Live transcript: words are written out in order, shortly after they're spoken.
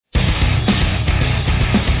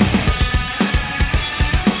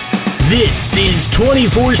This is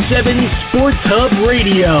 24/7 Sports Hub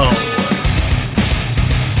Radio.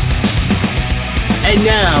 And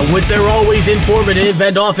now, with their always informative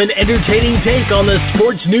and often entertaining take on the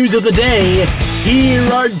sports news of the day,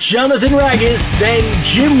 here are Jonathan Ragus and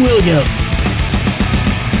Jim Williams.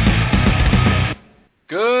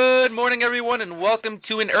 Good morning, everyone, and welcome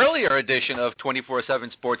to an earlier edition of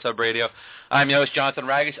 24/7 Sports Hub Radio. I'm your host, Jonathan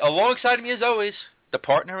Ragus. Alongside me, as always, the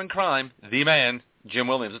partner in crime, the man, Jim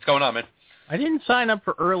Williams. What's going on, man? I didn't sign up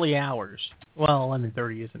for early hours. Well,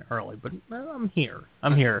 11:30 isn't early, but I'm here.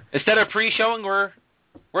 Instead of pre-showing, we're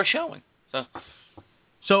showing.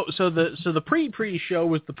 So the pre-show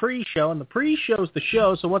was the pre-show, and the pre-show's the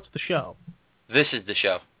show. So what's the show? This is the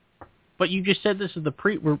show. But you just said this is the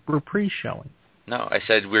we're pre-showing. No, I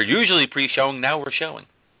said we're usually pre-showing. Now we're showing.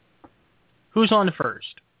 Who's on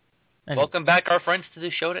first? Anyway. Welcome back, our friends, to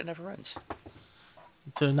the show that never ends.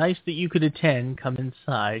 So nice that you could attend. Come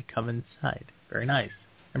inside. Very nice.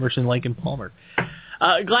 Emerson, Lake, and Palmer.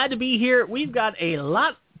 Glad to be here. We've got a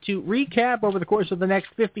lot to recap over the course of the next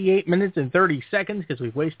 58 minutes and 30 seconds because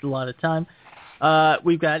we've wasted a lot of time.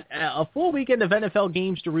 We've got a full weekend of NFL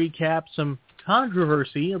games to recap, a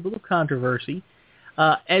little controversy,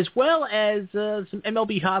 as well as some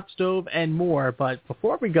MLB hot stove and more. But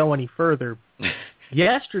before we go any further,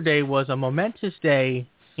 yesterday was a momentous day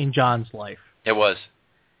in John's life. It was.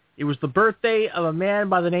 It was the birthday of a man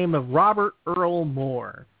by the name of Robert Earl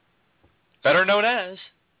Moore. Better known as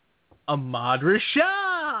Ahmad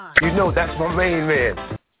Rashad. You know that's my main man.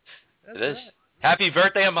 It is. Right. Happy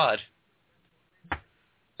birthday, Ahmad.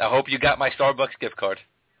 I hope you got my Starbucks gift card.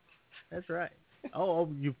 That's right. Oh,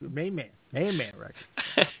 you main man, right?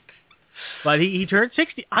 But he turned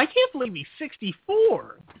 60. I can't believe he's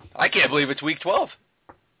 64. I can't believe it's week 12.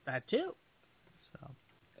 That too.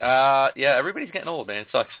 Yeah, everybody's getting old, man. It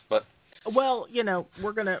sucks, but well,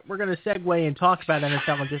 we're gonna segue and talk about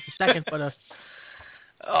NFL in just a second. But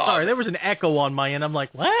sorry, there was an echo on my end. I'm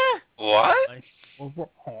like, what? What?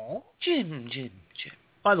 Jim.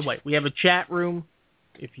 By the way, we have a chat room.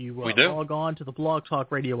 If you log on to the Blog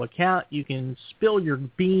Talk Radio account, you can spill your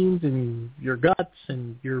beans and your guts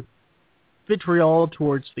and your vitriol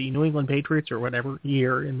towards the New England Patriots or whatever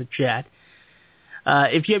here in the chat.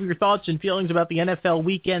 If you have your thoughts and feelings about the NFL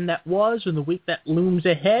weekend that was and the week that looms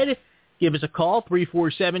ahead, give us a call,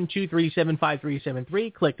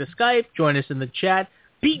 347-237-5373. Click the Skype. Join us in the chat.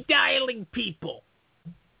 Be dialing people.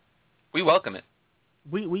 We welcome it.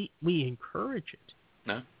 We encourage it.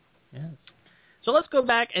 No? Yes. So let's go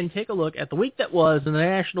back and take a look at the week that was in the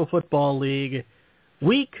National Football League.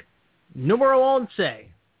 Week numero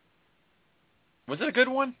 11. Was it a good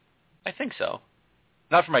one? I think so.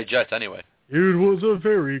 Not for my Jets, anyway. It was a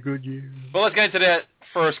very good year. Well, let's get into that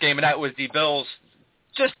first game, and that was the Bills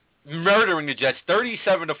just murdering the Jets,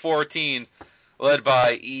 37-14, led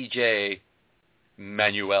by E.J.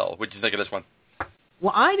 Manuel. What did you think of this one?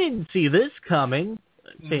 Well, I didn't see this coming.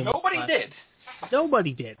 Nobody did.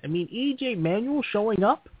 Nobody did. I mean, E.J. Manuel showing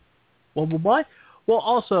up? Well, what? Well,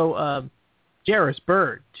 also, Jarris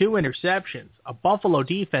Byrd, 2 interceptions, a Buffalo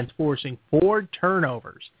defense forcing 4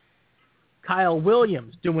 turnovers. Kyle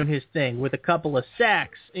Williams doing his thing with a couple of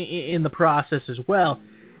sacks in the process as well.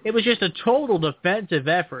 It was just a total defensive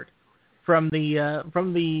effort from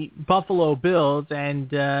the Buffalo Bills,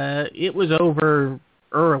 and it was over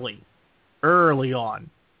early on.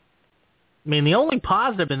 I mean, the only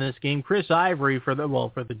positive in this game, Chris Ivory for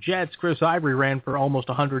the Jets, Chris Ivory ran for almost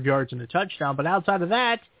 100 yards and a touchdown, but outside of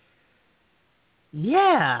that,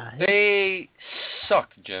 yeah. They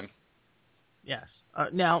sucked, Jim. Yes.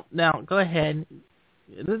 Now, go ahead.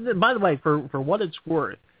 By the way, for what it's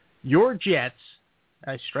worth, your Jets,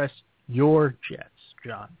 I stress your Jets,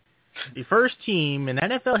 John, the first team in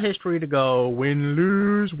NFL history to go win,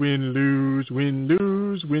 lose, win, lose, win,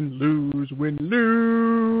 lose, win, lose, win,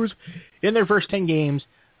 lose in their first 10 games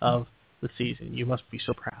of the season. You must be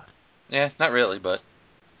so proud. Yeah, not really, but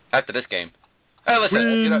after this game.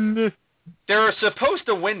 Listen, they're supposed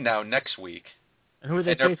to win now next week. And who are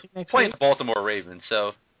they facing next playing week? the Baltimore Ravens,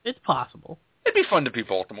 so it's possible. It'd be fun to beat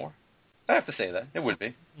Baltimore. I have to say that. It would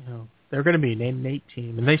be. They're going to be an 8-8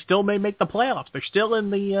 team, and they still may make the playoffs. They're still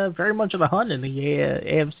in the very much of the hunt in the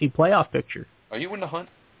AFC playoff picture. Are you in the hunt?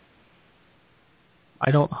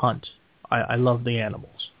 I don't hunt. I love the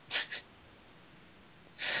animals.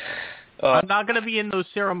 I'm not going to be in those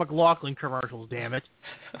Sarah McLachlan commercials, damn it.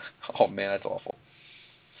 Oh, man, that's awful.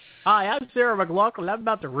 Hi, I'm Sarah McLachlan. I'm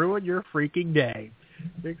about to ruin your freaking day.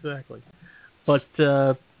 Exactly. But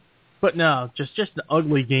no, just an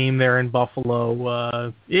ugly game there in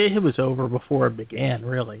Buffalo. It was over before it began,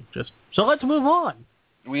 really. So let's move on.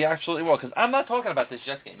 We absolutely will, because I'm not talking about this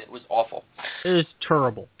Jets game. It was awful. It was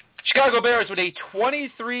terrible. Chicago Bears with a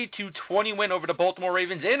 23-20 win over the Baltimore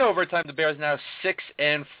Ravens in overtime. The Bears now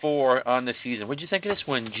 6-4 on the season. What did you think of this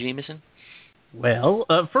one, Jameson? Well,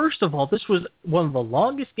 first of all, this was one of the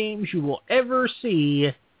longest games you will ever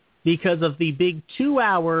see because of the big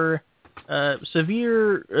 2-hour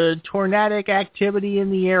severe tornadic activity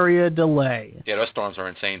in the area delay. Yeah, those storms are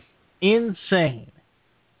insane. Insane.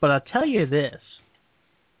 But I'll tell you this.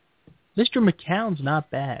 Mr. McCown's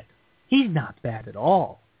not bad. He's not bad at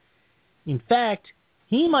all. In fact,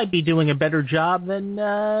 he might be doing a better job than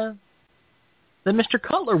Mr.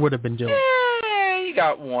 Cutler would have been doing. Yeah, he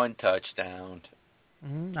got one touchdown.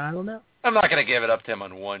 I don't know. I'm not going to give it up to him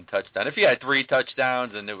on one touchdown. If he had 3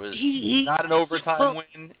 touchdowns and it was not an overtime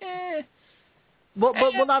win, But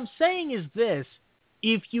what I'm saying is this: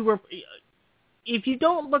 if you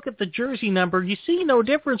don't look at the jersey number, you see no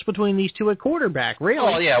difference between these two at quarterback, really.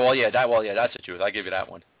 Well, yeah, that's the truth. I give you that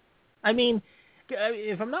one. I mean,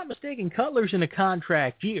 if I'm not mistaken, Cutler's in a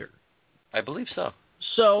contract year. I believe so.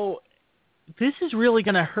 So this is really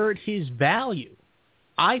going to hurt his value,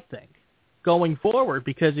 I think, going forward.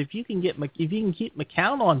 Because if you can keep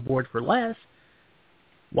McCown on board for less,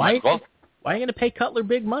 why are you going to pay Cutler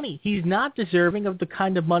big money? He's not deserving of the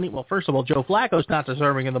kind of money. Well, first of all, Joe Flacco's not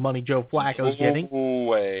deserving of the money Joe Flacco's getting.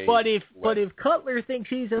 But if Cutler thinks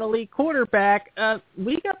he's an elite quarterback,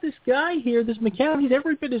 we got this guy here, this McCown. He's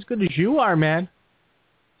every bit as good as you are, man.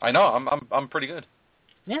 I know. I'm pretty good.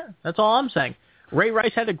 Yeah, that's all I'm saying. Ray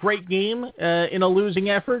Rice had a great game in a losing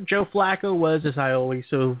effort. Joe Flacco was, as I always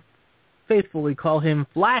so faithfully call him,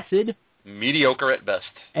 flaccid. Mediocre at best.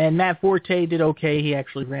 And Matt Forte did okay. He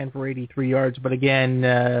actually ran for 83 yards. But again,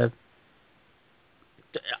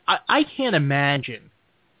 I can't imagine,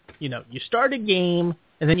 you start a game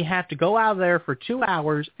and then you have to go out there for 2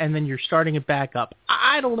 hours and then you're starting it back up.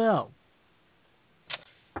 I don't know.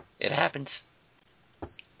 It happens.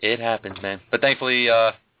 It happens, man. But thankfully,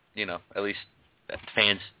 at least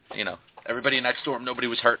fans, everybody in that storm, nobody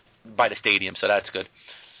was hurt by the stadium, so that's good.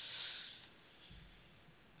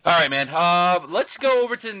 All right, man. Let's go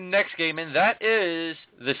over to the next game, and that is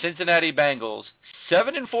the Cincinnati Bengals.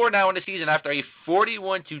 7-4 now in the season after a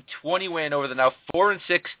 41-20 win over the now 4-6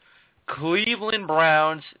 Cleveland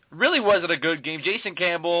Browns. Really wasn't a good game. Jason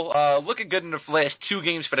Campbell looking good in the last 2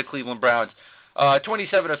 games for the Cleveland Browns.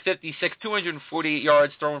 27 of 56, 248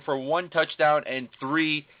 yards, thrown for 1 touchdown and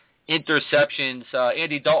 3 interceptions.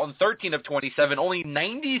 Andy Dalton, 13 of 27, only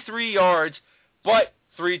 93 yards, but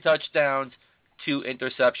 3 touchdowns, 2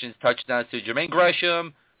 interceptions, touchdowns to Jermaine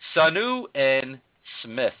Gresham, Sanu, and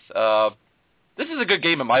Smith. This is a good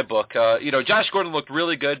game in my book. Josh Gordon looked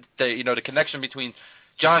really good. The connection between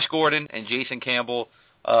Josh Gordon and Jason Campbell,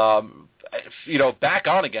 back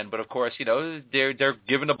on again. But of course, they're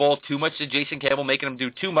giving the ball too much to Jason Campbell, making him do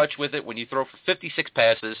too much with it. When you throw for 56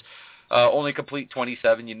 passes, only complete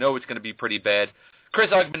 27, it's going to be pretty bad. Chris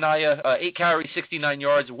Ogbenaya, 8 carries, 69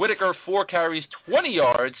 yards. Whitaker, 4 carries, 20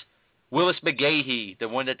 yards. Willis McGahee, the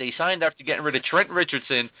one that they signed after getting rid of Trent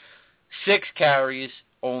Richardson, 6 carries,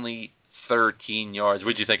 only 13 yards.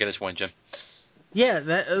 What did you think of this one, Jim? Yeah,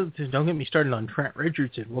 don't get me started on Trent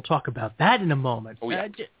Richardson. We'll talk about that in a moment. Oh, yeah.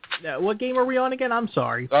 What game are we on again? I'm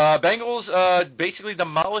sorry. Bengals basically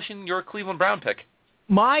demolishing your Cleveland Brown pick.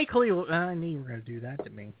 My Cleveland... I knew you were going to do that to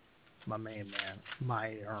me. My man.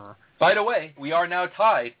 By the way, we are now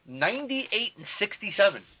tied 98-67.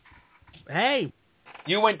 Hey.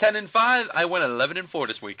 You went 10-5. I went 11-4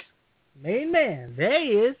 this week. Main man. There he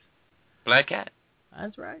is. Black Cat.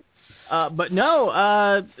 That's right. But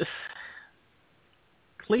no,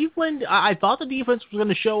 Cleveland, I thought the defense was going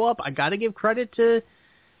to show up. I got to give credit to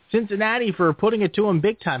Cincinnati for putting it to them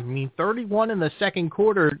big time. I mean, 31 in the second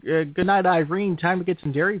quarter. Good night, Irene. Time to get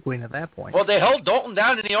some Dairy Queen at that point. Well, they held Dalton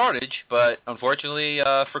down in the yardage, but unfortunately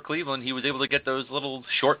for Cleveland, he was able to get those little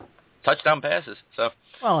short touchdown passes.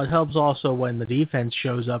 Well, it helps also when the defense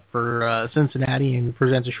shows up for Cincinnati and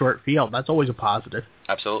presents a short field. That's always a positive.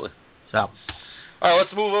 Absolutely. So, all right,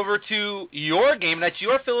 let's move over to your game. That's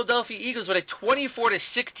your Philadelphia Eagles with a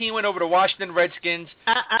 24-16 win over the Washington Redskins.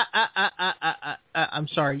 I'm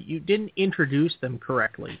sorry, you didn't introduce them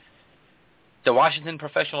correctly. The Washington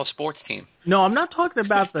Professional Sports Team. No, I'm not talking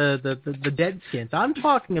about the Deadskins. I'm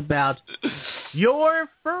talking about your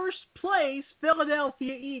first place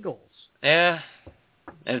Philadelphia Eagles. Yeah,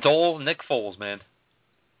 and it's old Nick Foles, man.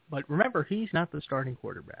 But remember, he's not the starting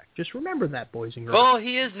quarterback. Just remember that, boys and girls. Well,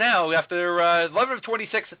 he is now after 11 of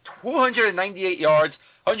 26, 298 yards,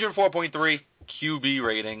 104.3 QB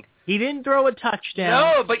rating. He didn't throw a touchdown.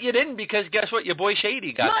 No, but you didn't because guess what? Your boy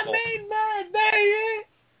Shady got My pulled. main man, baby!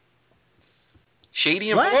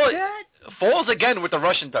 Shady and Foles again with the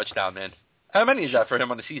Russian touchdown, man. How many is that for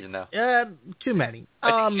him on the season now? Too many.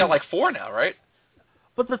 I think he's got like 4 now, right?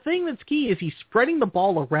 But the thing that's key is he's spreading the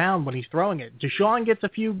ball around when he's throwing it. Deshaun gets a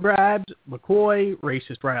few grabs. McCoy,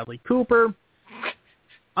 racist Riley Cooper.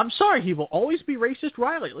 I'm sorry, he will always be racist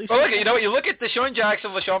Riley. At least. Well, look, you know what? You look at Deshaun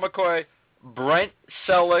Jackson, LaShawn McCoy, Brent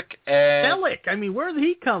Selleck, and I mean, where did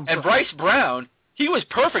he come from? And Bryce Brown. He was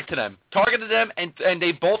perfect to them, targeted them, and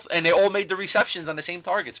they all made the receptions on the same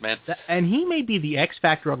targets, man. And he may be the X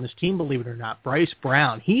factor on this team, believe it or not. Bryce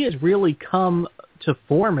Brown. He has really come to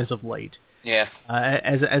form as of late. Yeah.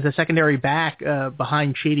 As a secondary back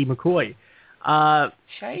behind Shady McCoy.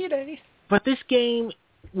 Shady. But this game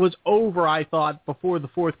was over, I thought, before the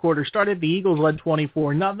fourth quarter started. The Eagles led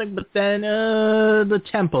 24-0, but then the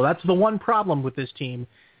tempo. That's the one problem with this team.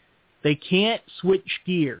 They can't switch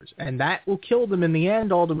gears, and that will kill them in the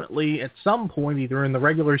end, ultimately, at some point, either in the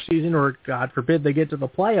regular season or, God forbid, they get to the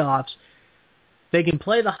playoffs. They can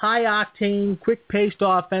play the high-octane, quick-paced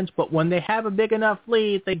offense, but when they have a big enough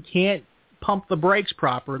lead, they can't pump the brakes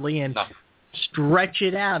properly and stretch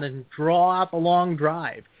it out and draw out the long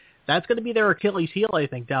drive. That's going to be their Achilles heel, I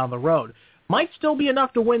think, down the road. Might still be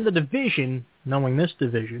enough to win the division, knowing this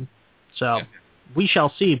division. So we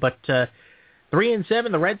shall see, but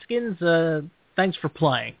 3-7, the Redskins, thanks for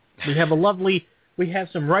playing. We have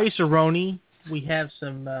some rice-a-roni. We have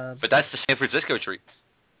some... but that's the San Francisco treat.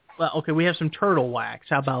 Well, okay, we have some turtle wax.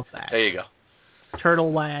 How about that? There you go.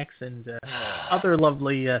 Turtle wax and other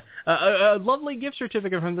lovely... a lovely gift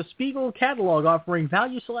certificate from the Spiegel catalog offering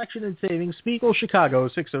value selection and savings. Spiegel, Chicago,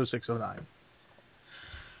 60609.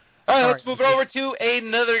 All right, let's move it over to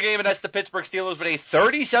another game, and that's the Pittsburgh Steelers with a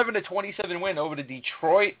 37-27 win over the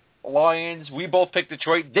Detroit Lions. We both picked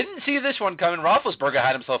Detroit. Didn't see this one coming. Roethlisberger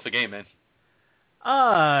had himself a game, man.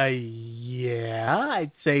 Yeah,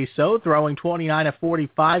 I'd say so. Throwing 29 of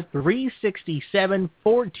 45, 367,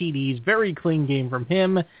 4 TDs. Very clean game from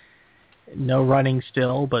him. No running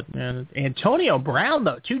still, but Antonio Brown,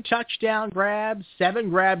 though, 2 touchdown grabs,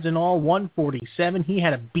 7 grabs in all, 147. He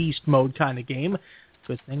had a beast mode kind of game.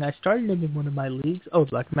 Good thing I started him in one of my leagues. Oh,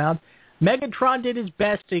 luck him out. Megatron did his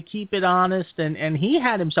best to keep it honest, and he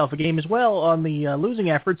had himself a game as well on the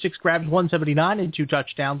losing effort. 6 grabs, 179, and 2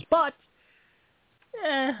 touchdowns. But,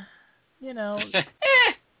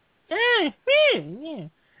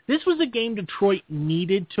 this was a game Detroit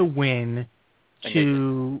needed to win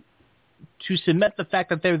to cement the fact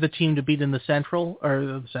that they're the team to beat in the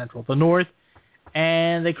North,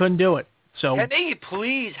 and they couldn't do it. So, can they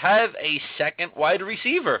please have a second wide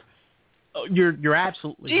receiver? You're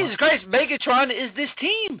absolutely Jesus Christ, Megatron is this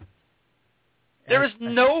team. There is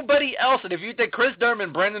nobody else. And if you think Chris Durham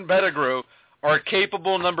and Brendan Pettigrew are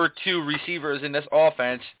capable number 2 receivers in this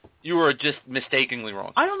offense, you are just mistakenly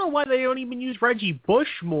wrong. I don't know why they don't even use Reggie Bush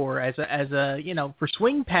more as a for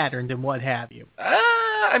swing patterns and what have you.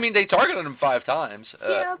 I mean, they targeted him 5 times.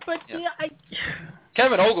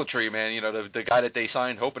 Kevin Ogletree, man, the guy that they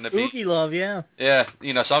signed hoping to be. Oogie Love, yeah. Yeah,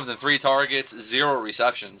 something, 3 targets, 0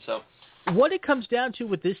 receptions, so. What it comes down to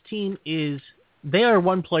with this team is they are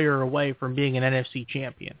 1 player away from being an NFC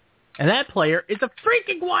champion. And that player is a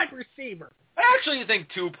freaking wide receiver. I actually think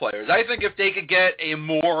 2 players. I think if they could get a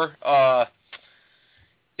more, a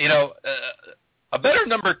better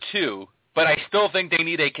number 2, but I still think they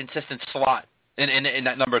need a consistent slot in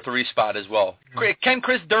that number 3 spot as well. Can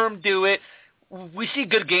Chris Durham do it? We see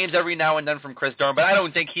good games every now and then from Chris Durham, but I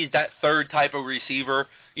don't think he's that third type of receiver,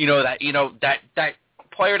 that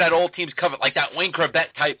player that all teams covet, like that Wayne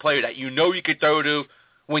Corbett type player that you could throw to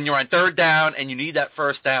when you're on 3rd down and you need that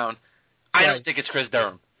 1st down. I don't think it's Chris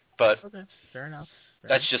Durham, but okay, fair enough.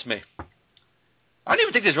 That's just me. I don't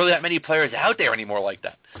even think there's really that many players out there anymore like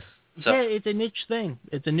that. So. Yeah, it's a niche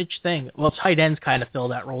thing. Well, tight ends kind of fill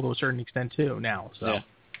that role to a certain extent too now. So. Yeah.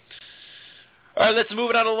 All right, let's move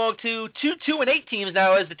it on along to 2-8 teams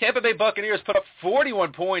now as the Tampa Bay Buccaneers put up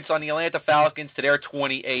 41 points on the Atlanta Falcons to their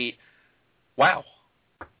 28. Wow.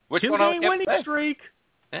 Which 2-game winning streak.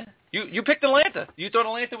 Yeah. You picked Atlanta. You thought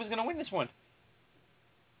Atlanta was going to win this one.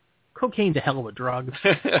 Cocaine's a hell of a drug.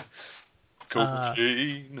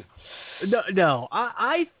 Cocaine. No.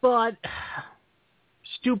 I thought,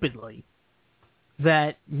 stupidly,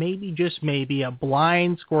 that maybe, just maybe, a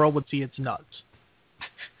blind squirrel would see its nuts.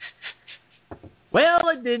 Well,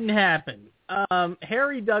 it didn't happen.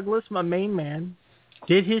 Harry Douglas, my main man,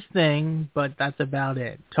 did his thing, but that's about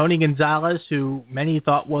it. Tony Gonzalez, who many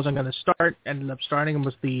thought wasn't going to start, ended up starting and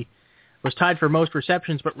was tied for most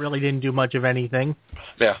receptions, but really didn't do much of anything.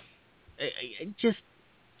 Yeah.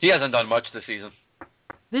 He hasn't done much this season.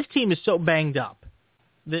 This team is so banged up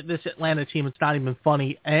this Atlanta team, it's not even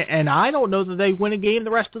funny. And I don't know that they win a game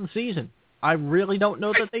the rest of the season. I really don't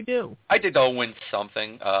know that they do. I think they'll win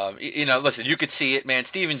something. Listen, you could see it, man.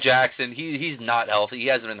 Steven Jackson, he's not healthy. He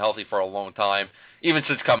hasn't been healthy for a long time. Even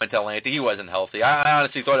since coming to Atlanta, he wasn't healthy. I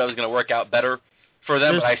honestly thought that was going to work out better for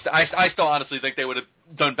them, but I still honestly think they would have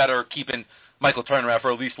done better keeping Michael Turner out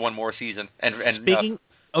for at least one more season. You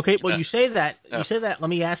say that. You say that. Let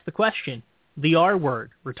me ask the question. The R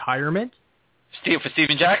word, retirement? For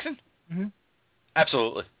Steven Jackson? Mm-hmm.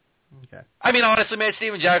 Absolutely. Okay. I mean, honestly, man,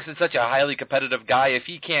 Steven Jackson's such a highly competitive guy. If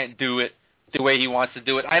he can't do it the way he wants to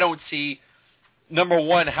do it, I don't see, number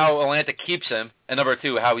one, how Atlanta keeps him, and number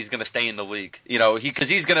two, how he's going to stay in the league. Because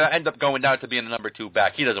he's going to end up going down to being the number 2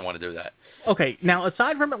 back. He doesn't want to do that. Okay, now,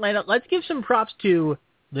 aside from Atlanta, let's give some props to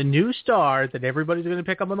the new star that everybody's going to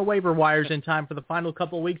pick up on the waiver wires in time for the final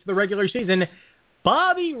couple of weeks of the regular season,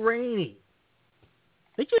 Bobby Rainey.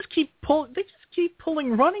 They just keep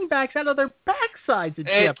pulling running backs out of their backsides in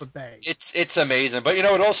Tampa Bay. It's amazing. But, it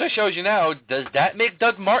also shows you now, does that make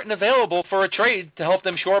Doug Martin available for a trade to help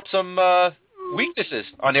them shore up some weaknesses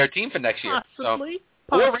on their team for next year? Possibly.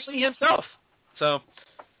 Or Rainey himself.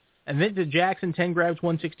 And Vincent Jackson, 10 grabs,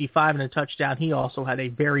 165, and a touchdown. He also had a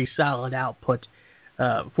very solid output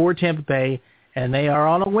for Tampa Bay, and they are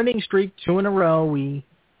on a winning streak, 2 in a row. We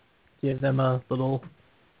give them a little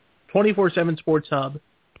 24/7 Sports Hub.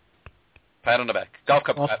 Pat on the back. Golf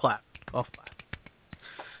cup. Off clap.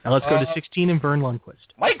 Now let's go to 16 and Vern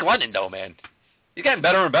Lundquist. Mike Glennon, though, man, he's getting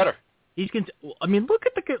better and better. Look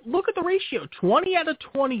at the ratio, 20 out of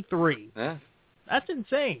 23. Yeah. That's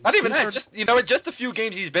insane. Not even that. Just a few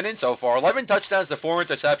games he's been in so far. 11 touchdowns to 4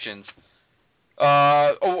 interceptions.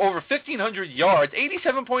 Over 1,500 yards.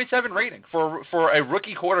 87.7 rating for a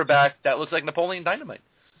rookie quarterback that looks like Napoleon Dynamite.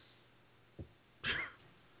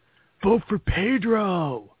 Vote for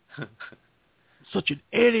Pedro. Such an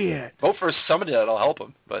idiot. Vote for somebody that'll help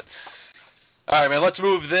him. But all right, man. Let's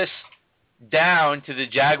move this down to the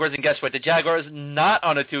Jaguars, and guess what? The Jaguars not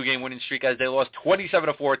on a 2-game winning streak as they lost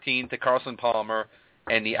 27-14 to Carson Palmer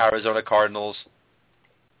and the Arizona Cardinals.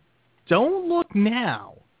 Don't look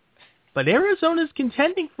now, but Arizona's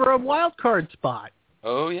contending for a wild card spot.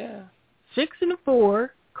 Oh yeah, 6-4.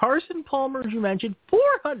 Carson Palmer, as you mentioned,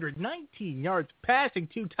 419 yards passing,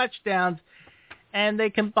 2 touchdowns, and they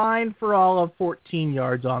combined for all of 14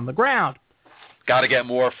 yards on the ground. Got to get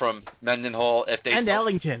more from Mendenhall and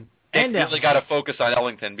Ellington. They really got to focus on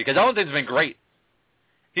Ellington because Ellington's been great.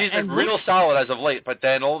 He's been real solid as of late, but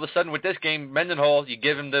then all of a sudden with this game, Mendenhall, you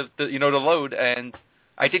give him the load, and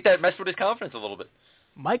I think that messed with his confidence a little bit.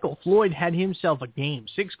 Michael Floyd had himself a game.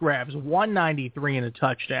 6 grabs, 193 and a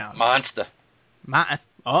touchdown. Monster. Monster.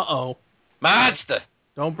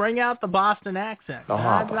 Don't bring out the Boston accent. The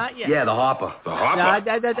Hopper. Not yet. Yeah, the Hopper. The Hopper. Cut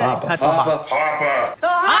the Hopper. Hopper. Hopper. The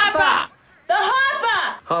Hopper! The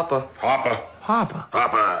Hopper! Hopper. Hopper. Hopper.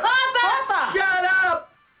 Hopper. Hopper! Shut up!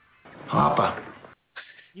 Hopper.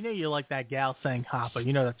 You know you like that gal saying Hopper.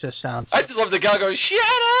 You know that just sounds... I just love the gal going,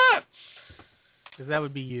 shut up! Because that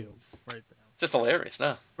would be you right there. Just hilarious,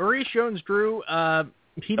 no? Maurice Jones-Drew,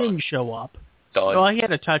 he didn't show up. Done. Well, he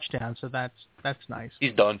had a touchdown, so that's nice.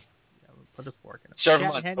 He's done. Yeah, we'll put a fork in it. Serve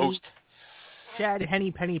him on toast. Chad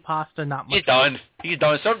Henne, penny pasta, not much. He's done. He's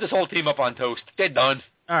done. Serve this whole team up on toast. They're done.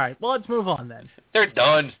 All right, well, let's move on then. They're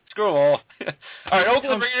done. Screw them all. All right,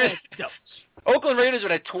 Oakland Raiders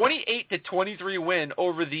with a 28-23 win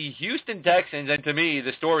over the Houston Texans, and to me,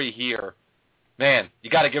 the story here, man, you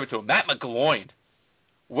got to give it to him. Matt McGloin.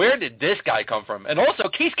 Where did this guy come from? And also,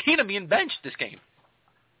 Case Keenum being benched this game.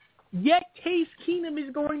 Yet Case Keenum is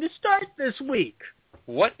going to start this week.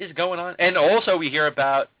 What is going on? And also, we hear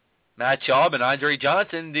about Matt Schaub and Andre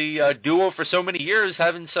Johnson, the duo for so many years,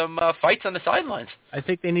 having some fights on the sidelines. I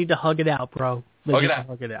think they need to hug it out, bro. Hug it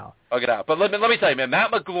out. But let me tell you, man,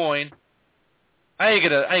 Matt McGloin, I ain't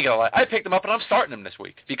gonna lie. I picked him up, and I'm starting him this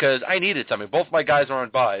week because I needed something. Both my guys are on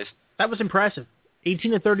buys. That was impressive.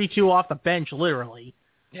 18-32 off the bench, literally.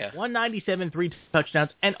 Yeah. 197, 3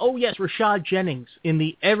 touchdowns. And, oh, yes, Rashad Jennings in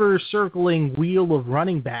the ever-circling wheel of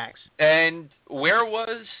running backs. And where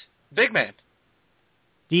was Big Man?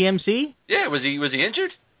 DMC? Yeah, was he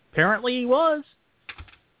injured? Apparently he was.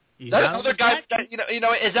 Is that another guy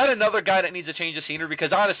is that another guy that needs a change of scenery?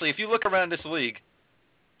 Because, honestly, if you look around this league,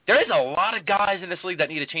 there is a lot of guys in this league that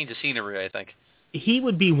need a change of scenery, I think. He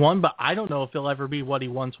would be one, but I don't know if he'll ever be what he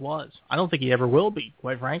once was. I don't think he ever will be,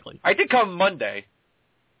 quite frankly. I think come Monday,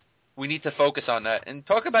 we need to focus on that and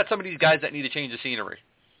talk about some of these guys that need a change of scenery.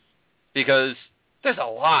 Because there's a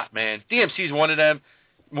lot, man. DMC's one of them.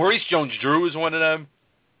 Maurice Jones-Drew is one of them.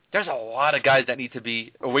 There's a lot of guys that need to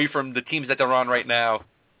be away from the teams that they're on right now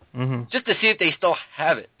just to see if they still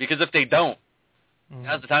have it. Because if they don't,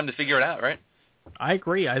 now's the time to figure it out, right? I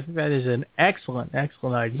agree. I think that is an excellent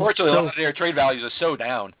idea. Fortunately, a lot of their trade values are so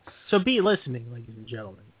down. So be listening, ladies and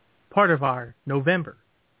gentlemen. Part of our November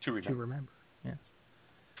to remember. Yes.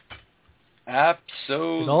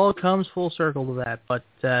 Absolutely. It all comes full circle to that. But,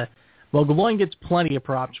 Golovin gets plenty of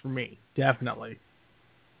props from me. Definitely.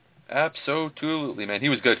 Absolutely, man. He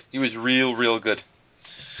was good. He was real good.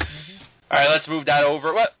 All right, let's move that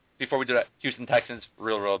over. Well, before we do that, Houston Texans,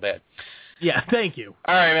 real bad. Yeah, thank you.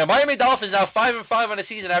 All right, man. Miami Dolphins now 5-5 on the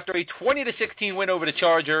season after a 20-16 win over the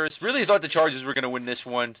Chargers. Really thought the Chargers were going to win this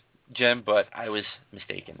one, Jim, but I was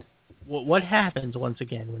mistaken. What happens, once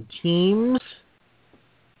again, when teams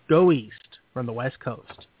go east from the West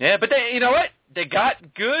Coast? Yeah, but you know what? They got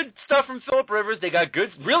good stuff from Phillip Rivers. They got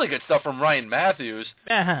really good stuff from Ryan Matthews.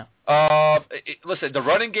 Listen, the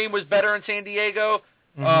running game was better in San Diego.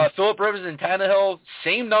 Phillip Rivers and Tannehill,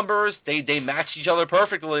 same numbers. They matched each other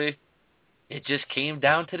perfectly. It just came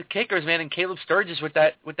down to the kickers, man, and Caleb Sturgis with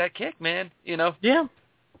that kick, man. You know. Yeah,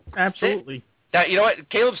 absolutely. You know what?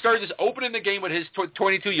 Caleb Sturgis opening the game with his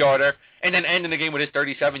 22-yarder, and then ending the game with his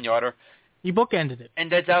 37-yarder. He bookended it, and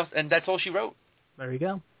that's all she wrote. There you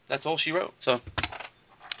go. That's all she wrote. So,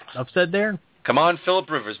 enough said there. Come on, Phillip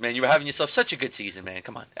Rivers, man. You were having yourself such a good season, man.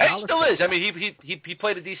 Come on. He still is. I mean, he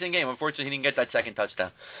played a decent game. Unfortunately, he didn't get that second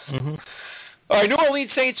touchdown. All right, New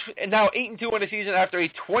Orleans Saints now 8-2 on the season after a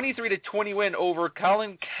 23-20 win over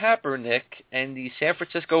Colin Kaepernick and the San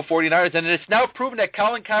Francisco 49ers. And it's now proven that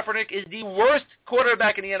Colin Kaepernick is the worst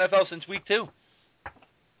quarterback in the NFL since week 2.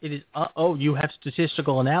 It is. You have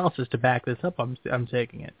statistical analysis to back this up. I'm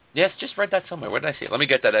taking it. Yes, just read that somewhere. Where did I see it? Let me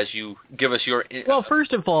get that as you give us your. Well,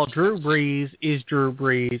 first of all, Drew Brees is Drew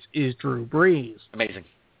Brees. Amazing.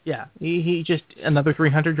 Yeah, he just another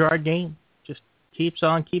 300-yard game. Just keeps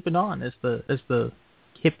on keeping on, as the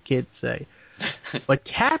hip kids say. But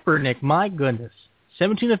Kaepernick, my goodness,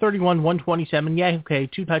 17-31, 127. Yeah, okay,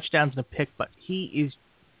 2 touchdowns and a pick, but he is.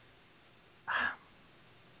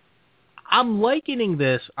 I'm likening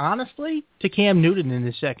this, honestly, to Cam Newton in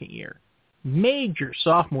his second year. Major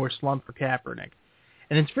sophomore slump for Kaepernick.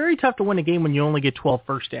 And it's very tough to win a game when you only get 12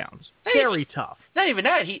 first downs. Very tough. Not even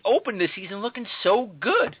that. He opened the season looking so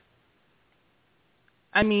good.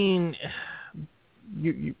 I mean,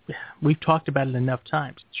 we've talked about it enough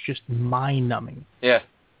times. It's just mind-numbing. Yeah.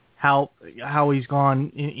 How he's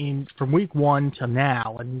gone in from week 1 to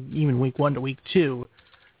now, and even week 1 to week 2,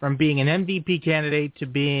 from being an MVP candidate to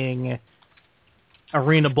being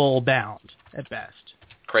Arena Bowl bound at best.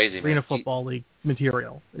 Crazy, man. Arena Football League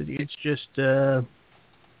material. It's just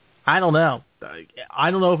I don't know. I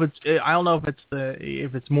don't know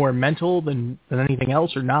if it's more mental than anything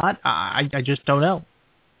else or not. I just don't know.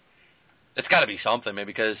 It's got to be something, man,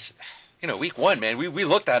 because week 1, man, we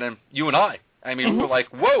looked at him, you and I. I mean, we were like,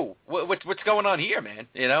 whoa, what's going on here, man?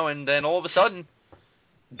 And then all of a sudden,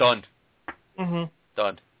 done.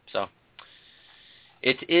 Done. So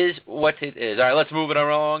it is what it is. All right, let's move it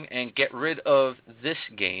along and get rid of this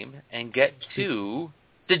game and get to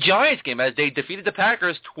the Giants game as they defeated the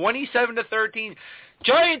Packers 27-13.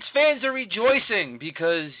 Giants fans are rejoicing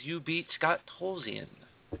because you beat Scott Tolzien.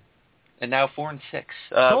 And now 4-6.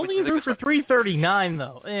 Tolzien threw for 339,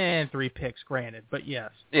 though. And 3 picks, granted, but yes.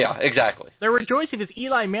 Yeah, exactly. They're rejoicing because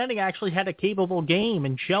Eli Manning actually had a capable game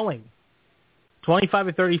and showing.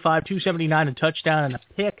 25-35, 279, a touchdown, and a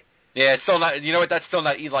pick. Yeah, it's still not. You know what? That's still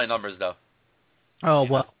not Eli numbers, though. Oh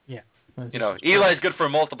well, yeah. Eli's good for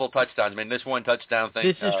multiple touchdowns. I mean, this one touchdown thing.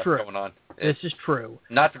 This is true. Going on. This is true.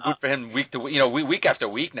 Not good for him week to week after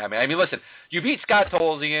week now, man. I mean, listen, you beat Scott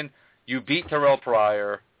Tolzien, you beat Terrell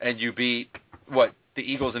Pryor, and you beat the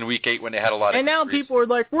Eagles in week 8 when they had a lot of. And now people are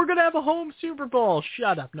like, "We're gonna have a home Super Bowl."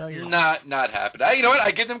 Shut up! No, you're not happening. You know what?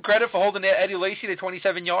 I give them credit for holding Eddie Lacy to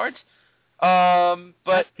 27 yards.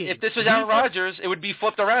 But if this was Aaron Rodgers, it would be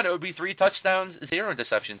flipped around. It would be 3 touchdowns, 0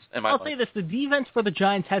 interceptions. I'll say this: the defense for the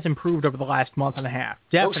Giants has improved over the last month and a half.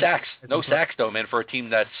 Definitely. No sacks, though, man, for a team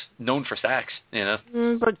that's known for sacks.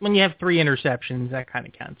 But when you have 3 interceptions, that kind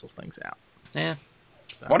of cancels things out. Yeah.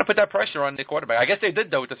 So. Want to put that pressure on the quarterback? I guess they did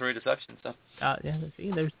though with the 3 interceptions. So. Yeah.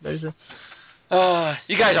 See, there's a.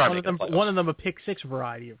 You guys aren't one of them a pick 6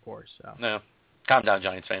 variety, of course. So. No, calm down,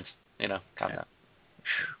 Giants fans. Calm down.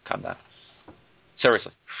 Calm down.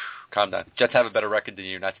 Seriously, calm down. Jets have a better record than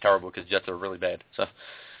you, and that's terrible because Jets are really bad. So,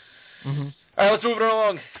 All right, let's move it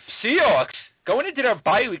along. Seahawks going into their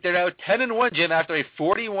bye week. They're now 10-1, Jim, after a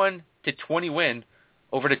 41-20 win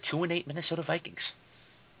over the 2-8 Minnesota Vikings.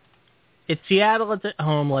 It's Seattle. It's at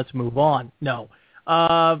home. Let's move on. No,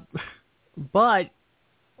 but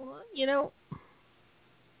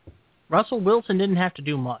Russell Wilson didn't have to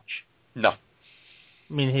do much. No.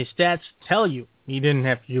 I mean, his stats tell you he didn't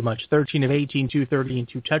have to do much. 13 of 18, 230, and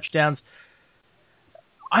 2 touchdowns.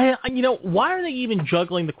 Why are they even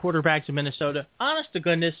juggling the quarterbacks in Minnesota? Honest to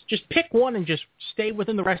goodness, just pick one and just stay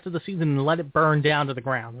within the rest of the season and let it burn down to the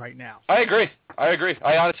ground right now. I agree.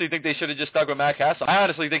 I honestly think they should have just stuck with Matt Castle. I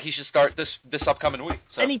honestly think he should start this upcoming week.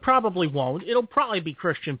 So. And he probably won't. It'll probably be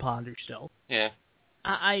Christian Ponder still. Yeah.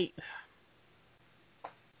 I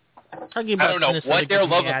don't know what their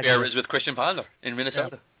love affair is with Christian Ponder in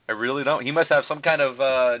Minnesota. Yep. I really don't. He must have some kind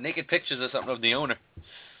of naked pictures or something of the owner.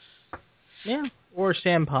 Yeah. Or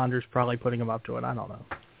Sam Ponder's probably putting him up to it. I don't know.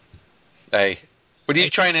 Hey, what are you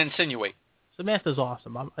trying to insinuate? Samantha's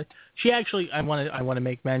awesome. I want to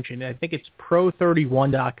make mention. I think it's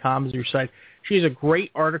pro31.com is your site. She has a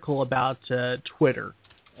great article about Twitter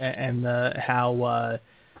and how.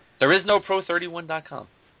 There is no pro31.com.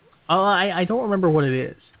 I don't remember what it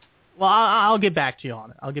is. Well, I'll get back to you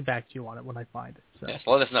on it. I'll get back to you on it when I find it. So. Yes,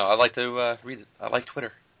 let us know. I'd like to read it. I like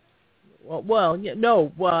Twitter. Well, yeah,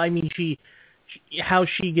 no. Well, I mean, how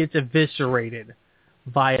she gets eviscerated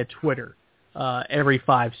via Twitter every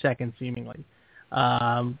 5 seconds, seemingly,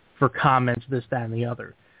 for comments, this, that, and the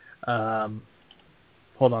other.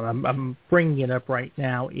 Hold on, I'm bringing it up right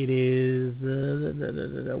now. It is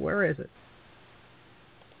where is it?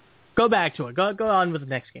 Go back to it. Go on with the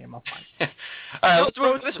next game. I'll find it. All right,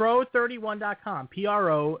 Pro31.com.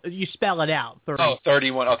 Pro. You spell it out. 30. Oh,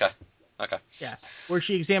 31. Okay. Yeah, where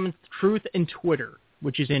she examines truth in Twitter,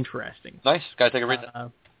 which is interesting. Nice. Gotta take a read.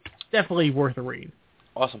 Definitely worth a read.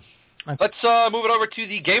 Awesome. Let's move it over to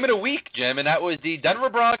the game of the week, Jim, and that was the Denver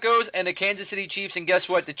Broncos and the Kansas City Chiefs. And guess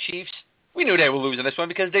what? The Chiefs, we knew they were losing this one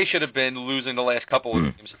because they should have been losing the last couple of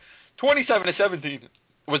games. 27-17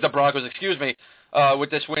 was the Broncos,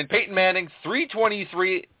 with this win. Peyton Manning,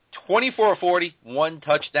 323, 24-40, 1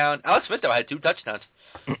 touchdown. Alex Smith, though, had 2 touchdowns.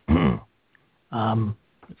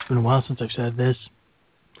 It's been a while since I've said this.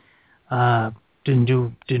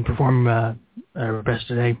 Didn't perform our best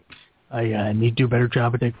today. I need to do a better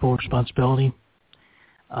job and take full responsibility.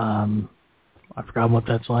 I've forgotten what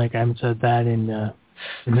that's like. I haven't said that in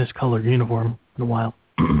this colored uniform in a while,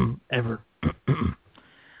 ever.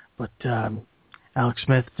 But Alex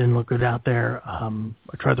Smith didn't look good out there. I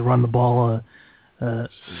tried to run the ball,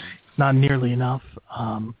 not nearly enough.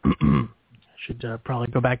 Should probably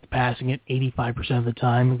go back to passing it 85% of the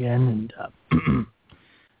time again and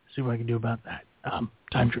see what I can do about that.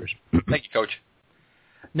 Time cheers. Thank you, Coach.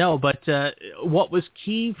 No, but what was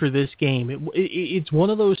key for this game, it's one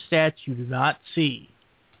of those stats you do not see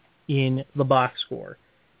in the box score.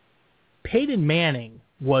 Peyton Manning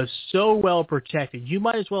was so well protected, you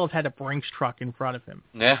might as well have had a Brinks truck in front of him.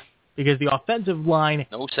 Yeah. Because the offensive line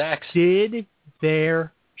no sacks. Did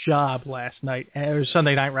their job last night, or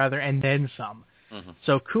Sunday night rather, and then some. Mm-hmm.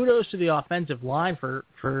 So kudos to the offensive line for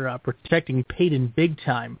protecting Peyton big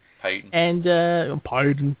time. Peyton.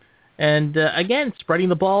 And again, spreading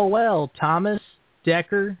the ball well. Thomas,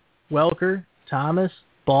 Decker, Welker, Thomas,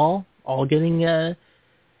 Ball, all getting...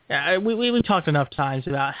 we talked enough times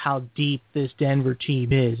about how deep this Denver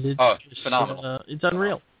team is. It's phenomenal. It's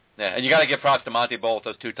unreal. Yeah, and you got to give props to Monty Ball with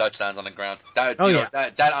those 2 touchdowns on the ground. That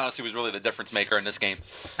honestly was really the difference maker in this game.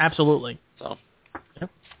 Absolutely. So, yep.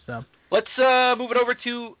 So let's move it over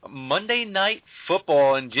to Monday Night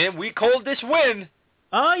Football. And Jim, we called this win.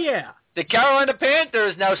 Oh yeah. The Carolina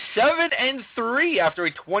Panthers now 7-3 after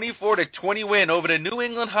a 24-20 win over the New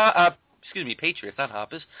England Patriots, not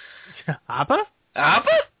Hoppers. Hopper?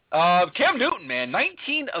 Cam Newton, man,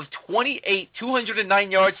 19 of 28,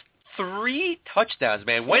 209 yards. 3 touchdowns,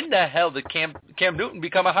 man. When the hell did Cam Newton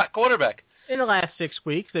become a hot quarterback? In the last 6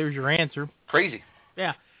 weeks. There's your answer. Crazy.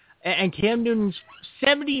 Yeah. And Cam Newton's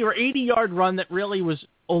 70 or 80-yard run that really was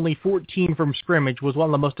only 14 from scrimmage was one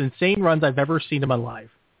of the most insane runs I've ever seen in my life.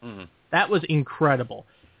 Mm-hmm. That was incredible.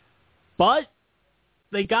 But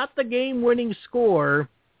they got the game-winning score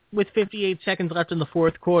with 58 seconds left in the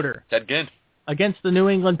fourth quarter. That good. Against the New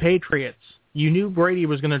England Patriots. You knew Brady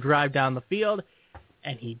was going to drive down the field.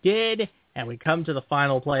 And he did, and we come to the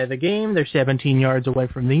final play of the game. They're 17 yards away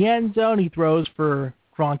from the end zone. He throws for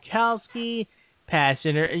Gronkowski.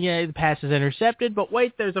 The pass is intercepted. But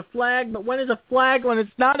wait, there's a flag. But when is a flag? When it's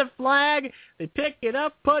not a flag, they pick it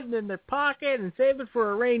up, put it in their pocket, and save it for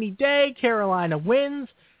a rainy day. Carolina wins.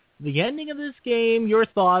 The ending of this game, your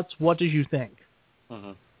thoughts, what did you think?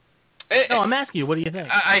 Mm-hmm. No, I'm asking you. What do you think?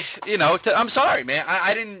 I'm sorry, man.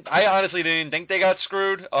 I honestly didn't think they got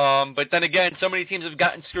screwed. But then again, so many teams have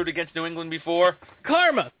gotten screwed against New England before.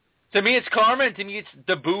 Karma. To me, it's karma, and to me, it's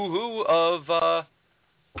the boo-hoo of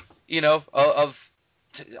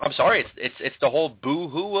I'm sorry, it's the whole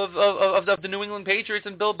boo-hoo of the New England Patriots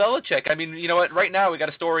and Bill Belichick. I mean, you know what? Right now we got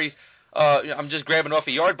a story. I'm just grabbing off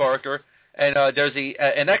a Yardbarker, and there's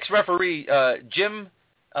an ex-referee, Jim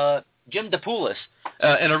DePoulis,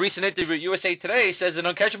 in a recent interview with USA Today, says an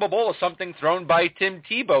uncatchable ball is something thrown by Tim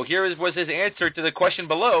Tebow. Here was his answer to the question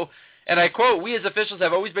below, and I quote, "We as officials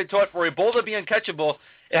have always been taught for a ball to be uncatchable,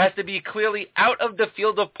 it has to be clearly out of the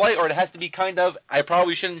field of play, or it has to be kind of, I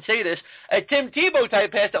probably shouldn't say this, a Tim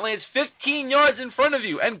Tebow-type pass that lands 15 yards in front of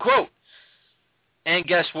you," end quote. And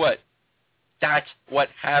guess what? That's what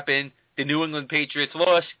happened. The New England Patriots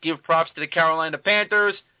lost. Give props to the Carolina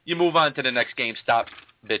Panthers. You move on to the next game. Stop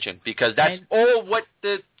bitching, because that's all what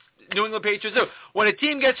the New England Patriots do. When a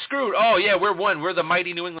team gets screwed, oh, yeah, we're the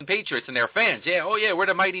mighty New England Patriots and their fans. Yeah, oh, yeah, we're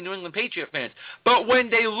the mighty New England Patriot fans. But when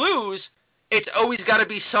they lose, it's always got to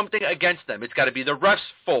be something against them. It's got to be the ref's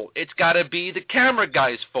fault. It's got to be the camera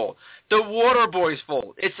guy's fault. The water boy's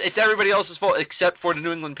fault. It's everybody else's fault except for the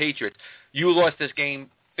New England Patriots. You lost this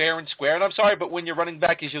game fair and square, and I'm sorry, but when your running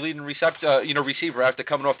back is your leading receiver after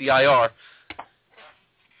coming off the IR,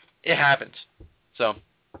 it happens. So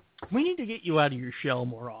we need to get you out of your shell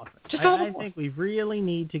more often. I think we really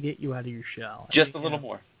need to get you out of your shell. Just a little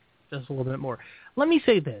more. Just a little bit more. Let me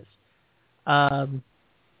say this.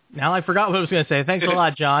 Now I forgot what I was going to say. Thanks a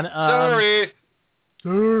lot, John. Sorry.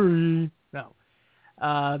 No.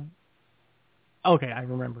 Okay, I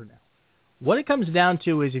remember now. What it comes down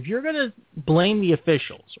to is if you're going to blame the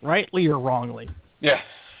officials, rightly or wrongly,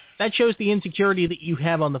 that shows the insecurity that you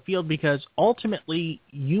have on the field, because ultimately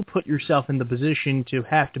you put yourself in the position to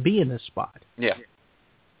have to be in this spot. Yeah.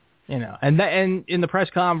 You know, and in the press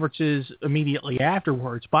conferences immediately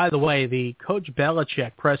afterwards, by the way, the Coach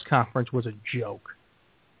Belichick press conference was a joke.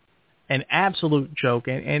 An absolute joke.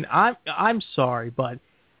 And I'm sorry, but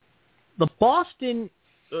the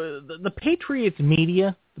the Patriots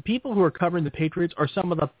media, the people who are covering the Patriots, are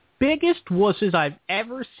some of the biggest wusses I've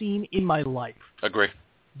ever seen in my life. Agree.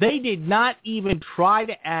 They did not even try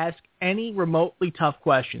to ask any remotely tough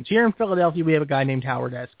questions. Here in Philadelphia, we have a guy named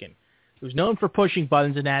Howard Eskin, who's known for pushing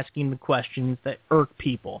buttons and asking the questions that irk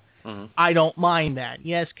people. Mm-hmm. I don't mind that.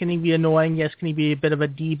 Yes, can he be annoying? Yes, can he be a bit of a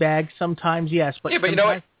D-bag? Sometimes, yes. But you know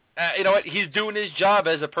what? You know what? He's doing his job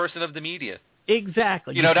as a person of the media.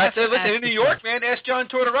 Exactly. You know, that's it. Listen, in New York, man, ask John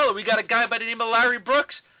Tortorella. We got a guy by the name of Larry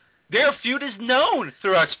Brooks. Their feud is known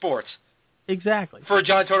throughout sports. Exactly. For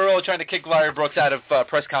John Tortorella trying to kick Larry Brooks out of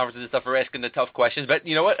press conferences and stuff for asking the tough questions. But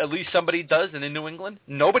you know what? At least somebody does, and in New England,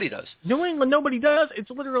 nobody does. New England, nobody does. It's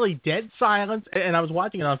literally dead silence. And I was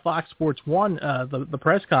watching it on Fox Sports 1, the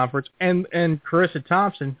press conference, and Carissa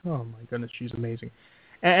Thompson, oh my goodness, she's amazing.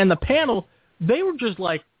 And the panel, they were just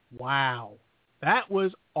like, wow, that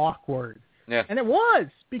was awkward. Yeah. And it was,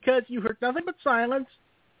 because you heard nothing but silence.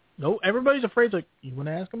 No, everybody's afraid, like, you want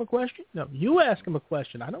to ask him a question? No, you ask him a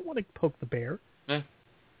question. I don't want to poke the bear. Yeah.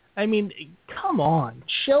 I mean, come on.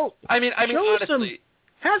 Show honestly,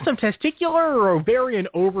 have some testicular or ovarian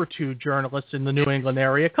overtube journalists in the New England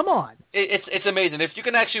area. Come on. It's amazing. If you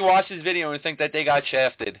can actually watch this video and think that they got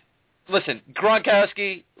shafted. Listen,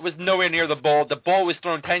 Gronkowski was nowhere near the ball. The ball was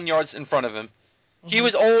thrown 10 yards in front of him. He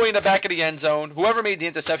was all the way in the back of the end zone. Whoever made the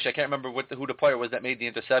interception, I can't remember who the player was that made the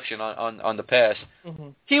interception on the pass. Mm-hmm.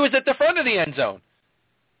 He was at the front of the end zone.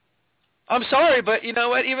 I'm sorry, but you know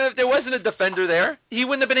what? Even if there wasn't a defender there, he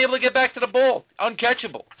wouldn't have been able to get back to the ball.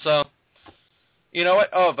 Uncatchable. So, you know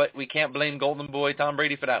what? Oh, but we can't blame Golden Boy Tom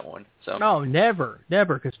Brady for that one. So. No, never,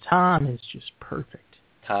 because Tom is just perfect.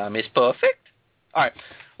 Tom is perfect. All right,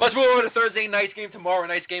 let's move over to Thursday night's game, tomorrow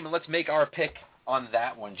night's game, and let's make our pick on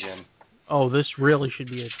that one, Jim. Oh, this really should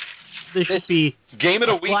be game of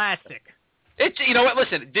the week classic. You know what?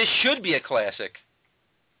 Listen, this should be a classic.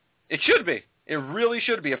 It should be. It really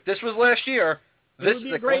should be. If this was last year, this would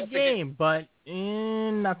be a great game, but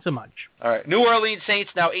not so much. All right, New Orleans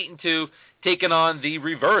Saints now 8-2, taking on the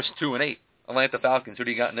reverse 2-8 Atlanta Falcons. Who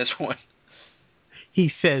do you got in this one?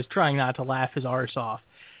 He says, trying not to laugh his arse off.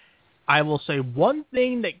 I will say one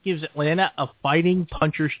thing that gives Atlanta a fighting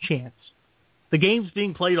puncher's chance. The game's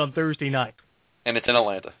being played on Thursday night. And it's in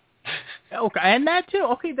Atlanta. Okay, and that too.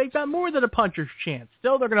 Okay, they've got more than a puncher's chance.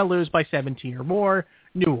 Still, they're going to lose by 17 or more.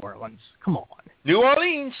 New Orleans. Come on. New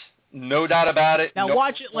Orleans. No doubt about it. Now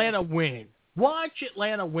watch Atlanta win. Watch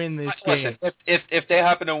Atlanta win this game. Listen, if they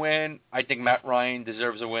happen to win, I think Matt Ryan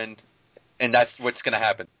deserves a win. And that's what's going to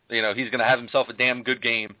happen. You know, he's going to have himself a damn good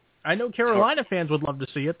game. I know Carolina fans would love to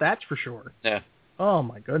see it. That's for sure. Yeah. Oh,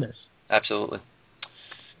 my goodness. Absolutely.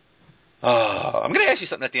 I'm going to ask you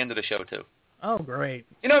something at the end of the show, too. Oh, great.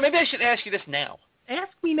 You know, maybe I should ask you this now.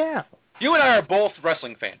 Ask me now. You and I are both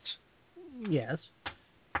wrestling fans. Yes.